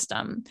bigger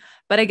system.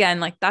 But again,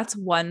 like that's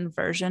one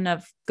version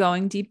of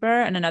going deeper.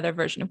 And another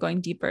version of going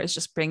deeper is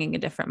just bringing a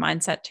different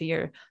mindset to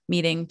your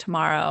meeting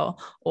tomorrow,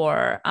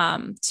 or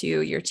to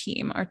your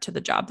team, or to the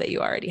job that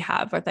you already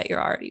have or that you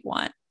already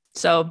want.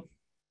 So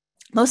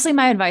mostly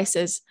my advice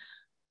is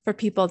for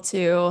people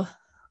to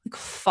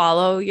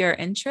follow your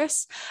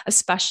interests,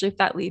 especially if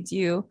that leads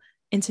you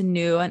into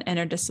new and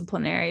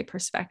interdisciplinary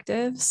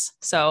perspectives.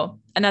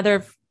 So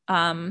another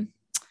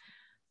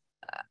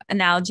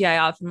analogy I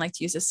often like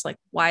to use is like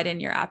widen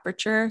your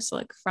aperture. So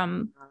like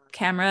from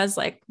cameras,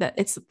 like that,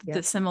 it's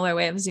the similar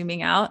way of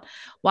zooming out.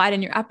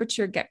 Widen your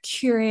aperture, get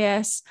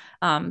curious,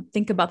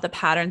 think about the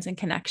patterns and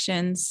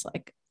connections.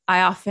 Like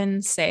I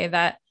often say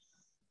that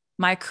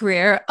my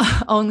career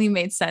only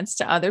made sense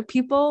to other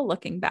people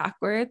looking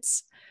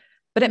backwards,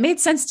 but it made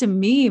sense to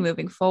me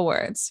moving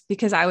forwards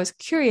because I was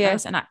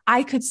curious and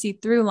I could see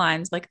through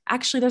lines. Like,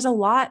 actually, there's a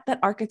lot that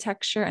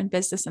architecture and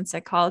business and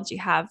psychology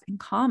have in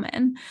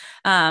common.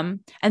 And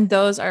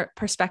those are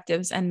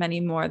perspectives and many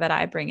more that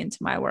I bring into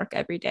my work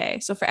every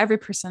day. So for every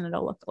person,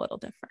 it'll look a little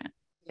different.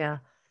 Yeah.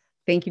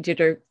 Thank you,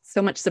 Deirdre.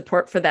 So much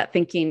support for that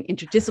thinking,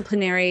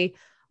 interdisciplinary.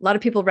 A lot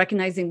of people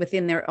recognizing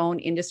within their own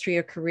industry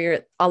or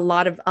career, a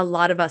lot of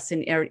us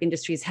in our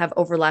industries have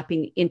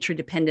overlapping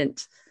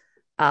interdependent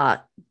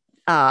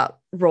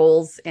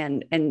roles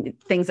and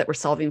things that we're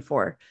solving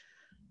for.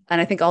 And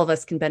I think all of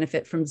us can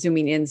benefit from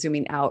zooming in,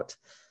 zooming out.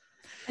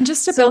 And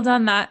just to build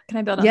on that, can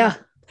I build on that?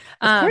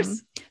 Yeah, of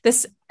course.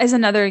 This is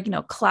another,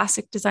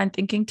 classic design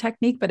thinking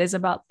technique, but is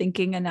about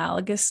thinking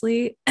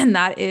analogously. And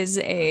that is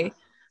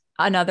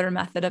another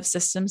method of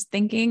systems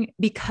thinking,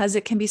 because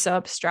it can be so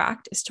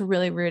abstract, is to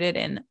really root it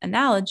in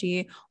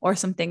analogy or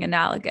something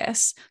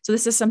analogous. So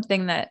this is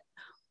something that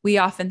we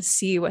often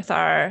see with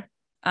our,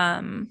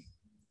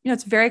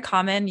 it's very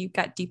common. You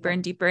get deeper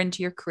and deeper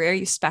into your career,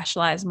 you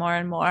specialize more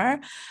and more.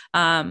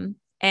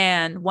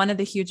 And one of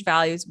the huge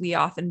values we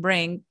often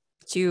bring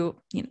to,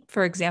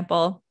 for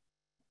example,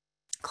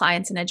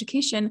 clients in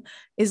education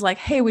is like,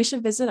 hey, we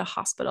should visit a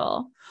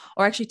hospital,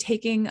 or actually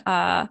taking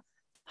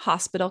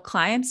hospital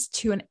clients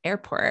to an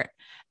airport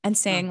and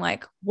saying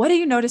like, what do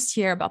you notice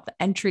here about the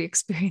entry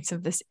experience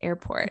of this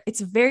airport?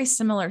 It's a very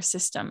similar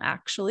system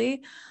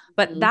actually,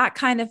 but that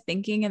kind of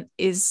thinking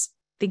is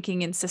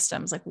thinking in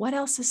systems. Like, what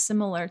else is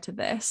similar to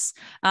this?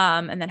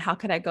 And then how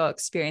could I go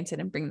experience it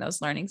and bring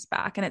those learnings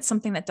back? And it's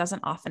something that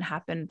doesn't often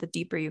happen the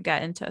deeper you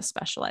get into a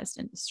specialized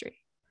industry.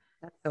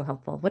 That's so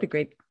helpful. What a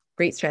great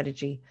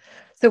strategy.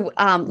 So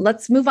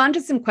let's move on to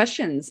some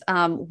questions.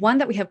 One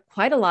that we have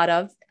quite a lot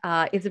of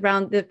is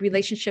around the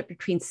relationship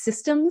between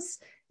systems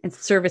and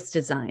service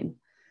design.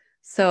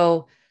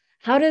 So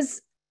how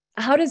does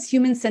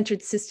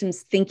human-centered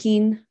systems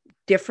thinking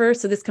differ?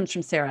 So this comes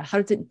from Sarah.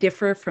 How does it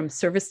differ from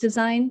service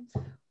design,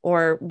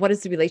 or what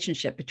is the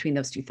relationship between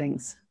those two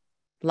things?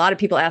 A lot of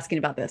people asking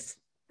about this.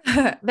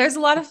 There's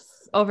a lot of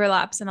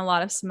overlaps and a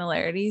lot of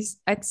similarities.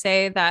 I'd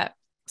say that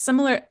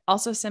similar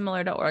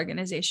to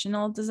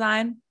organizational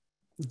design.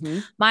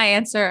 My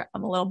answer,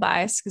 I'm a little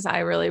biased because I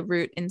really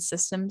root in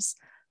systems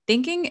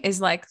thinking,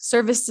 is like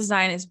service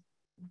design is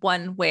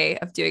one way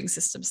of doing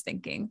systems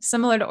thinking,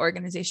 similar to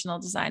organizational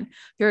design.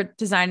 If you're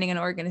designing an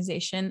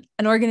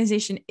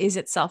organization is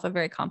itself a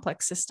very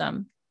complex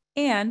system,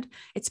 and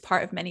it's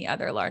part of many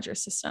other larger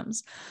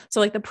systems.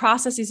 So like the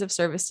processes of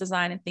service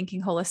design and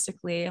thinking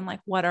holistically, and like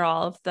what are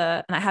all of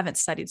the, and I haven't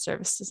studied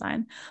service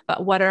design,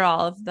 but what are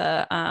all of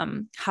the,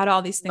 how do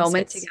all these things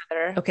fit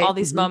together? Okay. All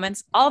these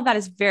moments, all of that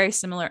is very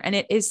similar. And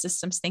it is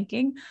systems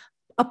thinking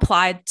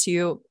applied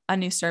to a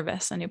new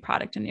service, a new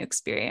product, a new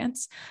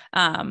experience.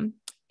 But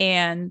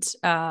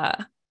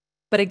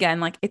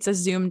again, like it's a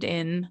zoomed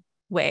in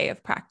way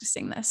of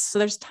practicing this. So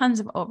there's tons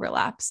of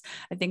overlaps.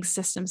 I think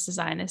systems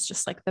design is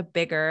just like the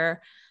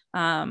bigger,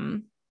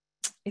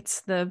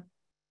 it's the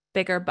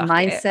bigger bucket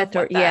mindset,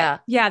 or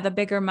the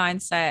bigger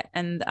mindset.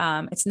 And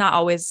it's not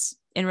always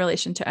in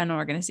relation to an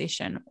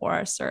organization or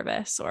a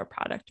service or a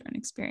product or an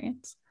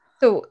experience.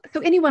 So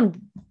anyone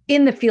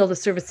in the field of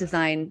service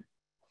design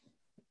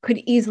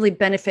could easily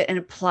benefit and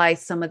apply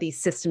some of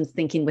these systems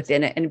thinking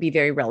within it and be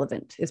very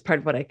relevant, is part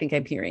of what I think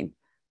I'm hearing.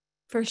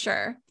 For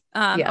sure.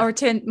 Or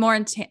to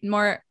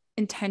more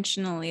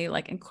intentionally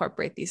like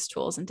incorporate these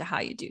tools into how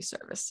you do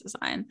service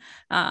design,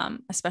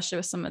 especially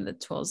with some of the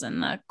tools in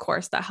the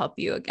course that help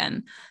you,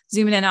 again,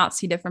 zoom in and out,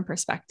 see different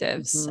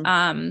perspectives,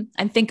 and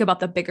think about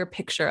the bigger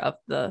picture of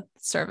the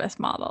service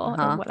model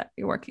or what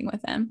you're working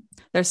within.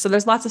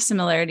 There's lots of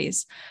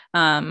similarities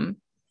and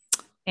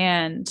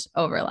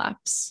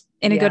overlaps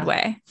in a good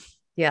way.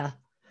 Yeah.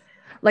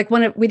 Like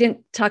we didn't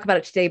talk about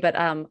it today, but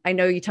I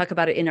know you talk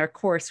about it in our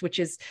course, which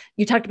is,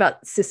 you talked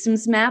about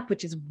systems map,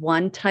 which is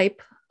one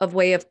type of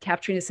way of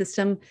capturing a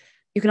system.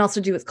 You can also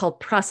do what's called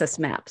process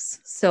maps.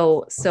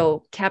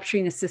 So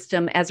capturing a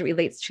system as it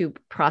relates to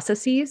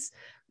processes,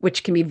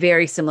 which can be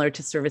very similar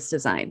to service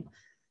design.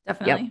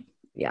 Definitely. Yep.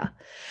 Yeah.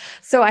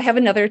 So I have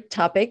another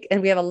topic,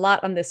 and we have a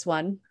lot on this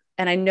one.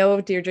 And I know,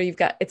 Deirdre,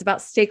 it's about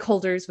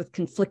stakeholders with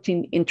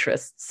conflicting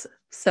interests.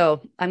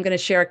 So I'm going to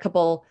share a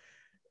couple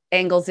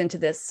angles into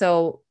this.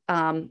 So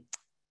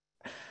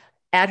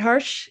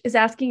Adharsh is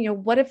asking,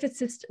 what if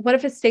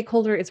a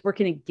stakeholder is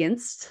working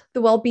against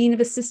the well-being of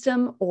a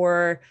system,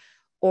 or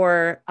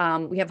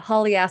we have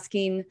Holly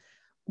asking,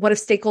 what if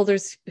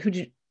stakeholders who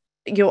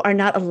are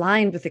not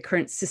aligned with the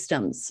current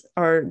systems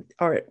or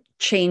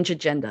change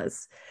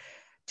agendas?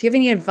 Do you have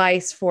any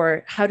advice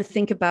for how to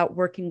think about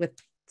working with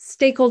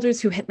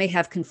stakeholders who may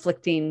have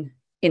conflicting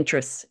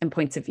interests and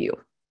points of view?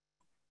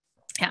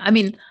 Yeah, I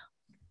mean,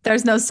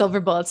 there's no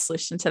silver bullet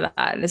solution to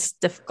that. It's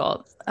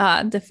difficult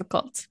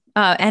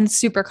and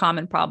super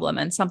common problem,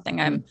 and something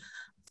I'm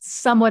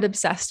somewhat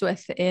obsessed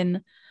with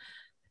in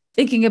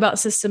thinking about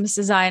systems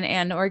design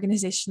and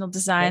organizational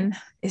design.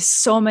 Is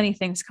so many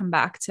things come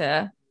back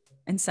to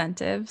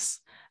incentives.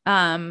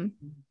 And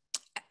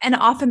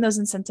often those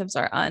incentives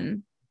are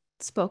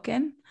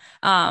unspoken.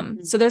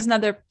 So there's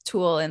another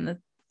tool in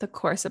the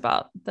course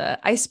about the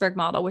iceberg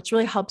model, which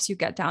really helps you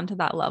get down to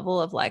that level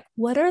of like,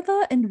 what are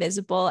the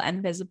invisible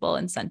and visible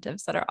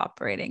incentives that are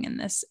operating in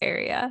this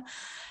area?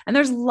 And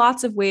there's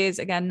lots of ways,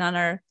 again, none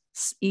are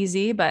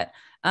easy, but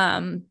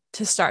to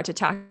start to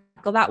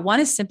tackle that.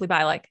 One is simply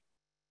by like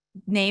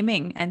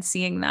naming and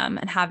seeing them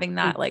and having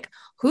that, like,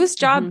 whose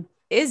job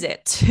is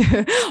it?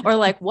 Or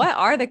like, what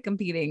are the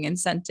competing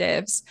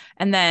incentives?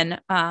 And then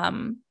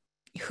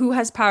who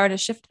has power to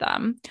shift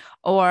them,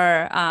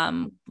 or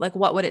like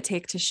what would it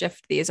take to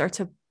shift these or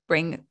to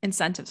bring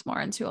incentives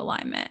more into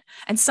alignment?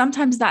 And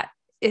sometimes that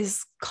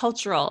is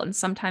cultural, and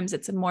sometimes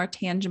it's a more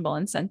tangible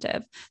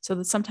incentive, so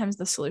that sometimes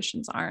the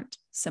solutions aren't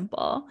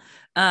simple.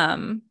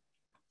 You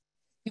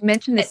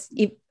mentioned this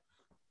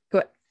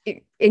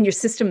in your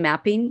system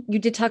mapping. You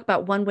did talk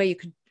about one way you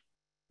could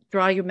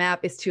draw your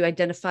map is to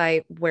identify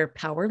where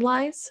power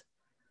lies.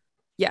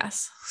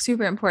 Yes,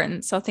 super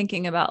important. So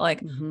thinking about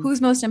like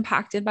who's most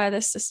impacted by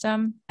this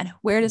system, and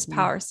where does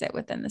power sit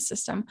within the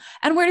system,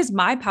 and where does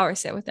my power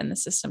sit within the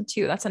system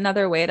too? That's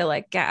another way to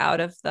like get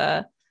out of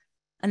the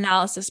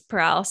analysis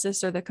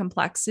paralysis or the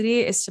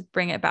complexity, is to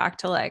bring it back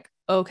to like,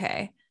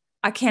 okay,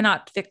 I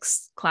cannot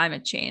fix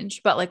climate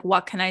change, but like,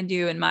 what can I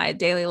do in my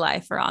daily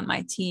life or on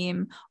my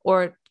team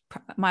or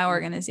my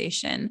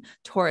organization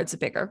towards a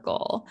bigger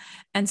goal?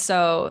 And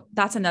so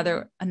that's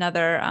another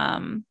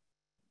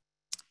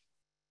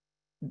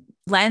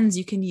lens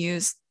you can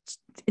use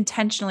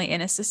intentionally in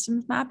a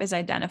systems map, is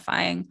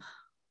identifying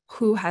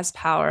who has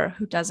power,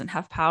 who doesn't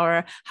have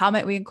power. How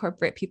might we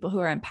incorporate people who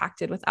are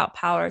impacted without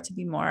power to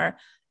be more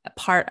a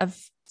part of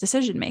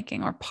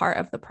decision-making or part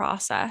of the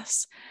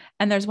process?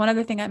 And there's one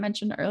other thing I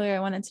mentioned earlier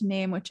I wanted to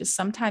name, which is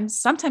sometimes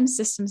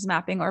systems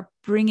mapping or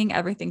bringing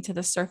everything to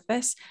the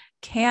surface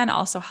can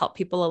also help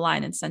people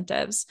align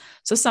incentives.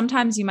 So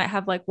sometimes you might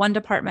have like one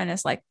department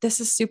is like,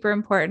 this is super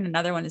important.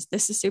 Another one is,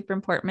 this is super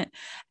important.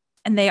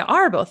 And they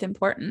are both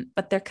important,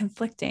 but they're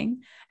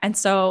conflicting. And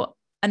so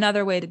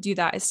another way to do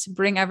that is to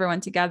bring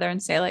everyone together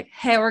and say like,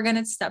 hey, we're going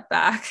to step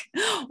back.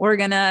 We're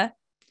going to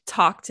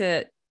talk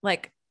to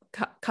like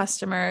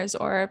customers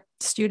or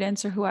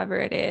students or whoever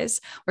it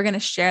is. We're going to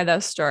share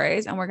those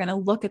stories, and we're going to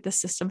look at the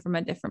system from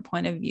a different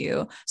point of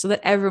view, so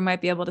that everyone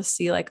might be able to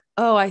see like,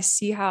 oh, I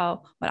see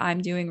how what I'm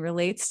doing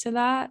relates to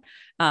that,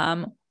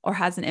 or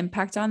has an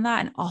impact on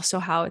that, and also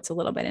how it's a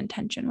little bit in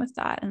tension with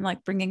that, and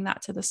like bringing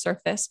that to the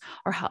surface,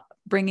 or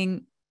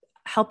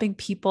helping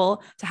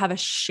people to have a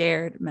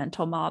shared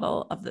mental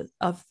model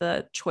of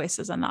the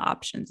choices and the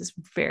options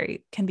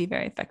can be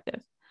very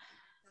effective.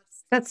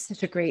 That's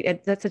such a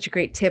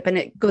great tip. And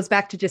it goes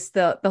back to just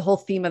the whole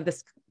theme of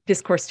this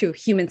discourse too,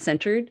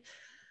 human-centered.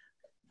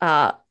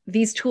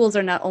 These tools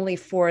are not only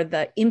for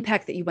the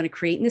impact that you want to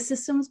create in the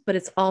systems, but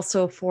it's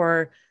also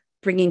for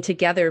bringing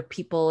together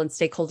people and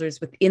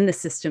stakeholders within the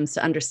systems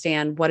to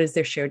understand what is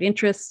their shared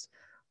interests,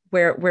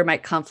 where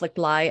might conflict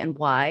lie and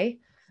why.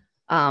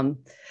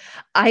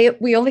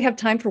 We only have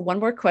time for one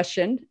more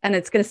question, and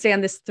it's going to stay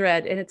on this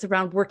thread, and it's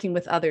around working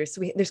with others.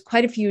 So there's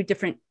quite a few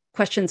different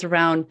questions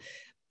around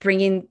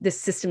bringing this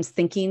systems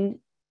thinking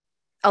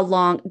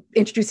along,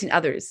 introducing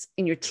others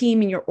in your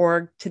team, in your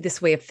org, to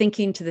this way of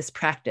thinking, to this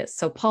practice.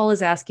 So Paul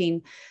is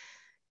asking,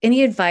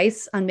 any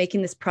advice on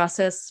making this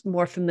process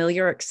more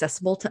familiar or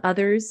accessible to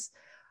others?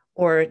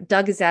 Or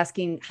Doug is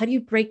asking, how do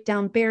you break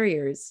down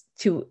barriers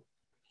to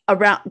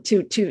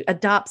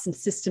adopt some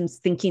systems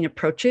thinking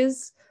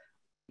approaches?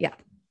 Yeah.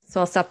 So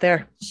I'll stop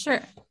there.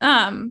 Sure.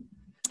 I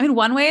mean,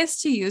 one way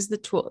is to use the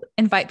tool,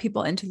 invite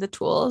people into the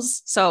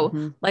tools.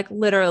 So like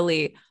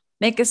literally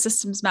make a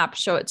systems map,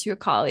 show it to your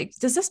colleagues.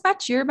 Does this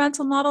match your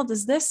mental model?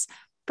 Does this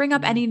bring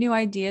up any new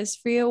ideas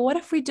for you? What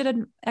if we did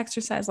an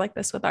exercise like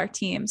this with our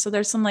team? So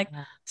there's some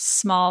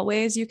small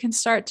ways you can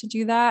start to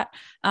do that,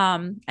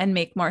 and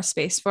make more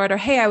space for it. Or,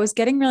 hey, I was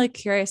getting really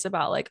curious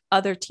about like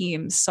other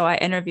teams, so I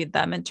interviewed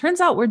them, and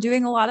turns out we're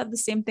doing a lot of the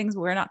same things,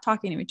 but we're not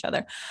talking to each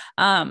other.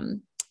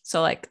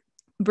 So like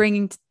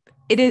bringing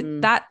it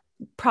is that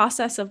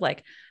process of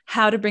like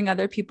how to bring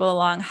other people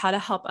along, how to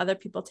help other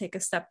people take a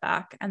step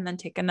back and then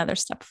take another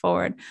step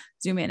forward,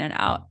 zoom in and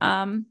out,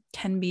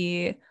 can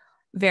be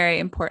very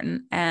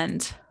important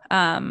and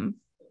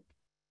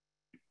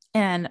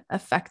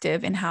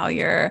effective in how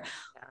you're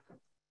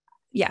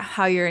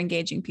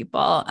engaging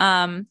people.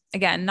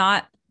 Again,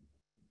 not,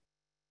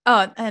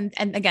 and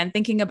again,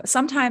 thinking about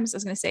sometimes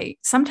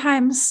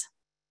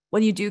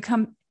when you do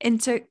come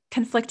into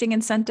conflicting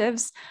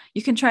incentives,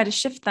 you can try to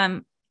shift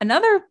them.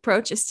 Another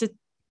approach is to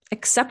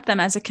accept them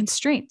as a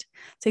constraint.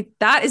 It's like,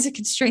 that is a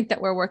constraint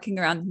that we're working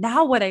around.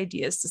 Now, what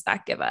ideas does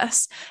that give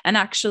us? And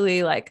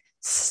actually like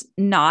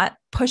not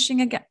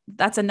pushing again.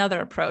 That's another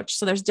approach.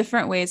 So there's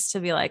different ways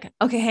to be like,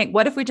 okay, Hank,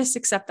 what if we just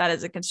accept that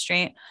as a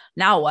constraint?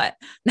 Now what?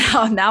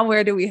 Now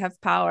where do we have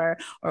power,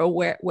 or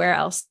where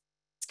else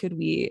could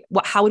we,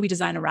 how would we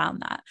design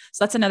around that?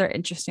 So that's another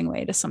interesting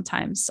way to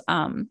sometimes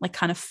like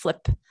kind of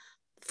flip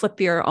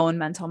your own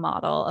mental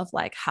model of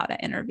like how to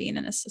intervene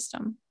in a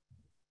system.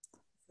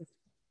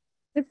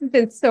 This has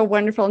been so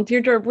wonderful. And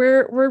Deirdre,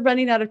 we're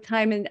running out of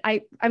time, and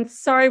I'm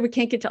sorry we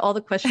can't get to all the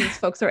questions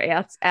folks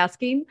are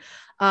asking.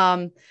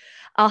 I'll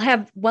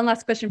have one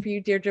last question for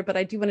you, Deirdre, but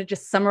I do want to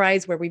just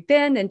summarize where we've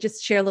been and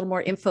just share a little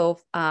more info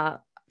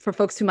for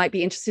folks who might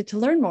be interested to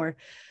learn more.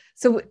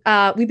 So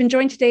we've been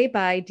joined today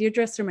by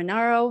Deirdre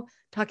Cerminaro,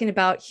 talking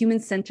about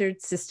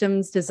human-centered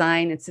systems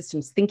design and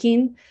systems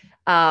thinking.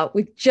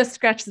 We've just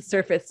scratched the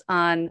surface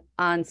on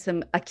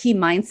a key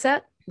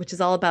mindset, which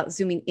is all about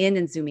zooming in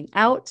and zooming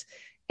out,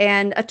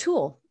 and a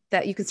tool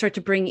that you can start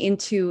to bring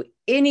into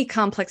any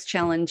complex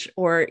challenge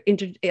or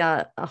into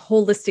a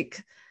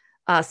holistic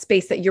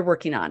space that you're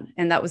working on.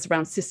 And that was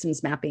around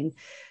systems mapping.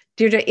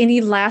 Deirdre,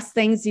 any last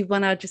things you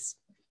want to just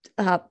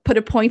put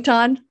a point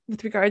on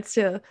with regards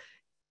to?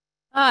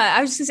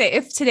 I was just gonna say,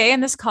 if today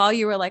in this call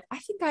you were like, I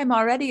think I'm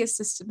already a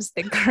systems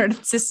thinker,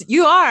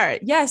 you are,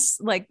 yes,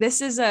 like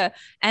this is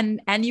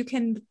and you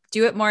can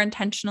do it more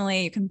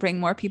intentionally. You can bring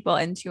more people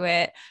into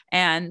it.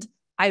 And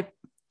I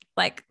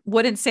like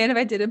wouldn't say it if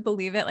I didn't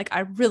believe it. Like, I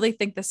really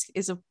think this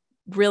is a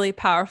really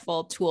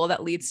powerful tool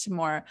that leads to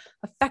more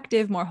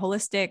effective, more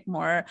holistic,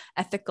 more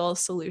ethical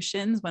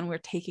solutions when we're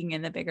taking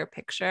in the bigger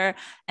picture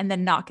and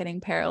then not getting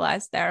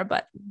paralyzed there,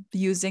 but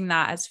using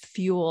that as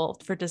fuel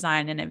for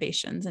design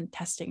innovations and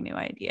testing new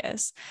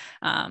ideas.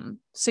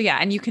 So yeah,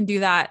 and you can do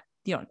that,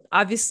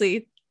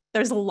 obviously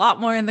there's a lot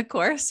more in the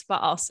course,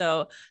 but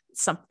also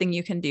something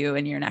you can do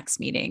in your next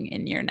meeting,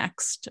 in your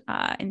next,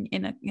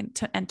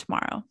 and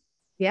tomorrow.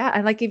 Yeah,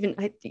 I like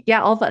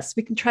all of us,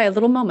 we can try a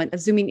little moment of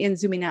zooming in,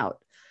 zooming out.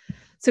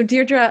 So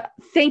Deirdre,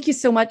 thank you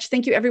so much.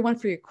 Thank you everyone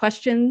for your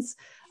questions.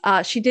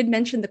 She did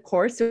mention the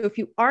course. So if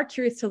you are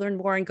curious to learn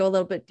more and go a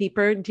little bit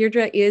deeper,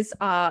 Deirdre is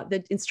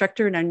the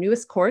instructor in our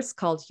newest course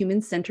called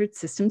Human-Centered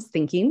Systems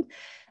Thinking.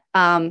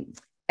 And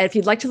if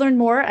you'd like to learn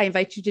more, I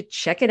invite you to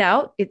check it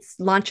out. It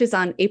launches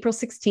on April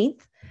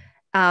 16th.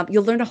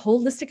 You'll learn a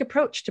holistic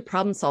approach to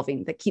problem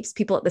solving that keeps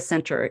people at the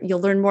center.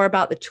 You'll learn more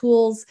about the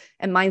tools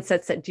and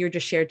mindsets that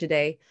Deirdre shared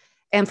today.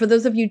 And for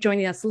those of you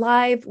joining us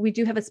live, we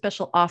do have a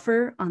special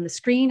offer on the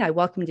screen. I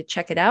welcome you to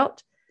check it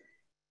out.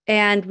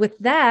 And with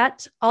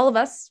that, all of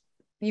us,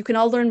 you can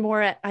all learn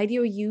more at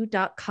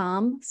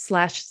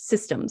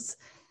ideou.com/systems.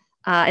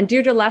 And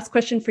Deirdre, last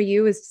question for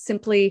you is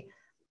simply,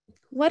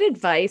 what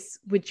advice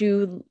would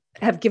you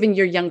have given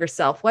your younger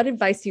self? What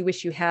advice do you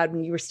wish you had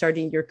when you were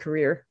starting your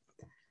career?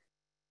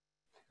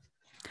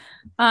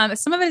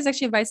 Some of it is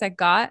actually advice I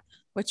got,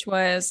 which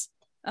was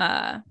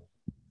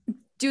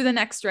do the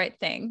next right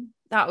thing.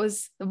 That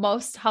was the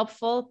most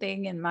helpful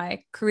thing in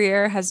my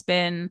career, has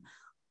been,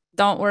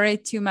 don't worry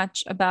too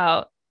much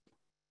about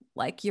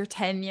like your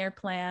 10-year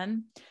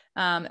plan.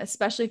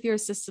 Especially if you're a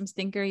systems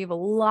thinker, you have a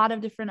lot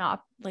of different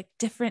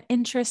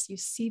interests, you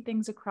see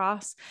things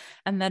across.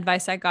 And the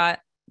advice I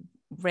got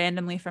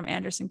randomly from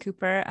Anderson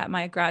Cooper at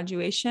my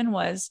graduation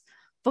was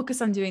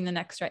focus on doing the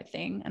next right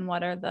thing. And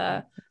what are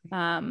the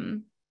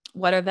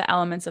what are the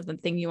elements of the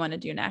thing you want to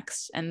do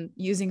next, and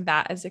using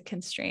that as a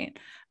constraint,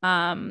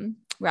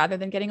 rather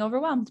than getting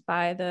overwhelmed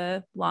by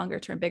the longer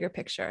term, bigger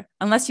picture,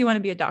 unless you want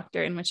to be a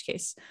doctor, in which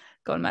case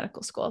go to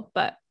medical school.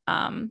 But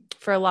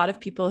for a lot of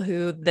people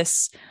who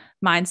this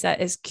mindset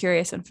is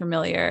curious and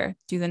familiar,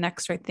 do the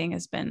next right thing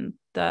has been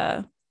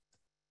the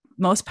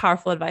most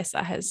powerful advice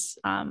that has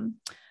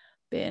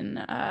been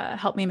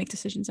helped me make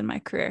decisions in my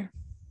career.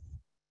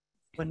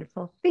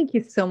 Wonderful. Thank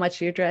you so much,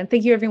 Deirdre. And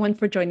thank you everyone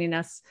for joining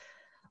us.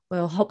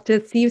 We'll hope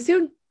to see you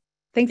soon.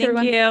 Thanks,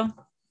 everyone. Thank you.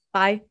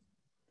 Bye.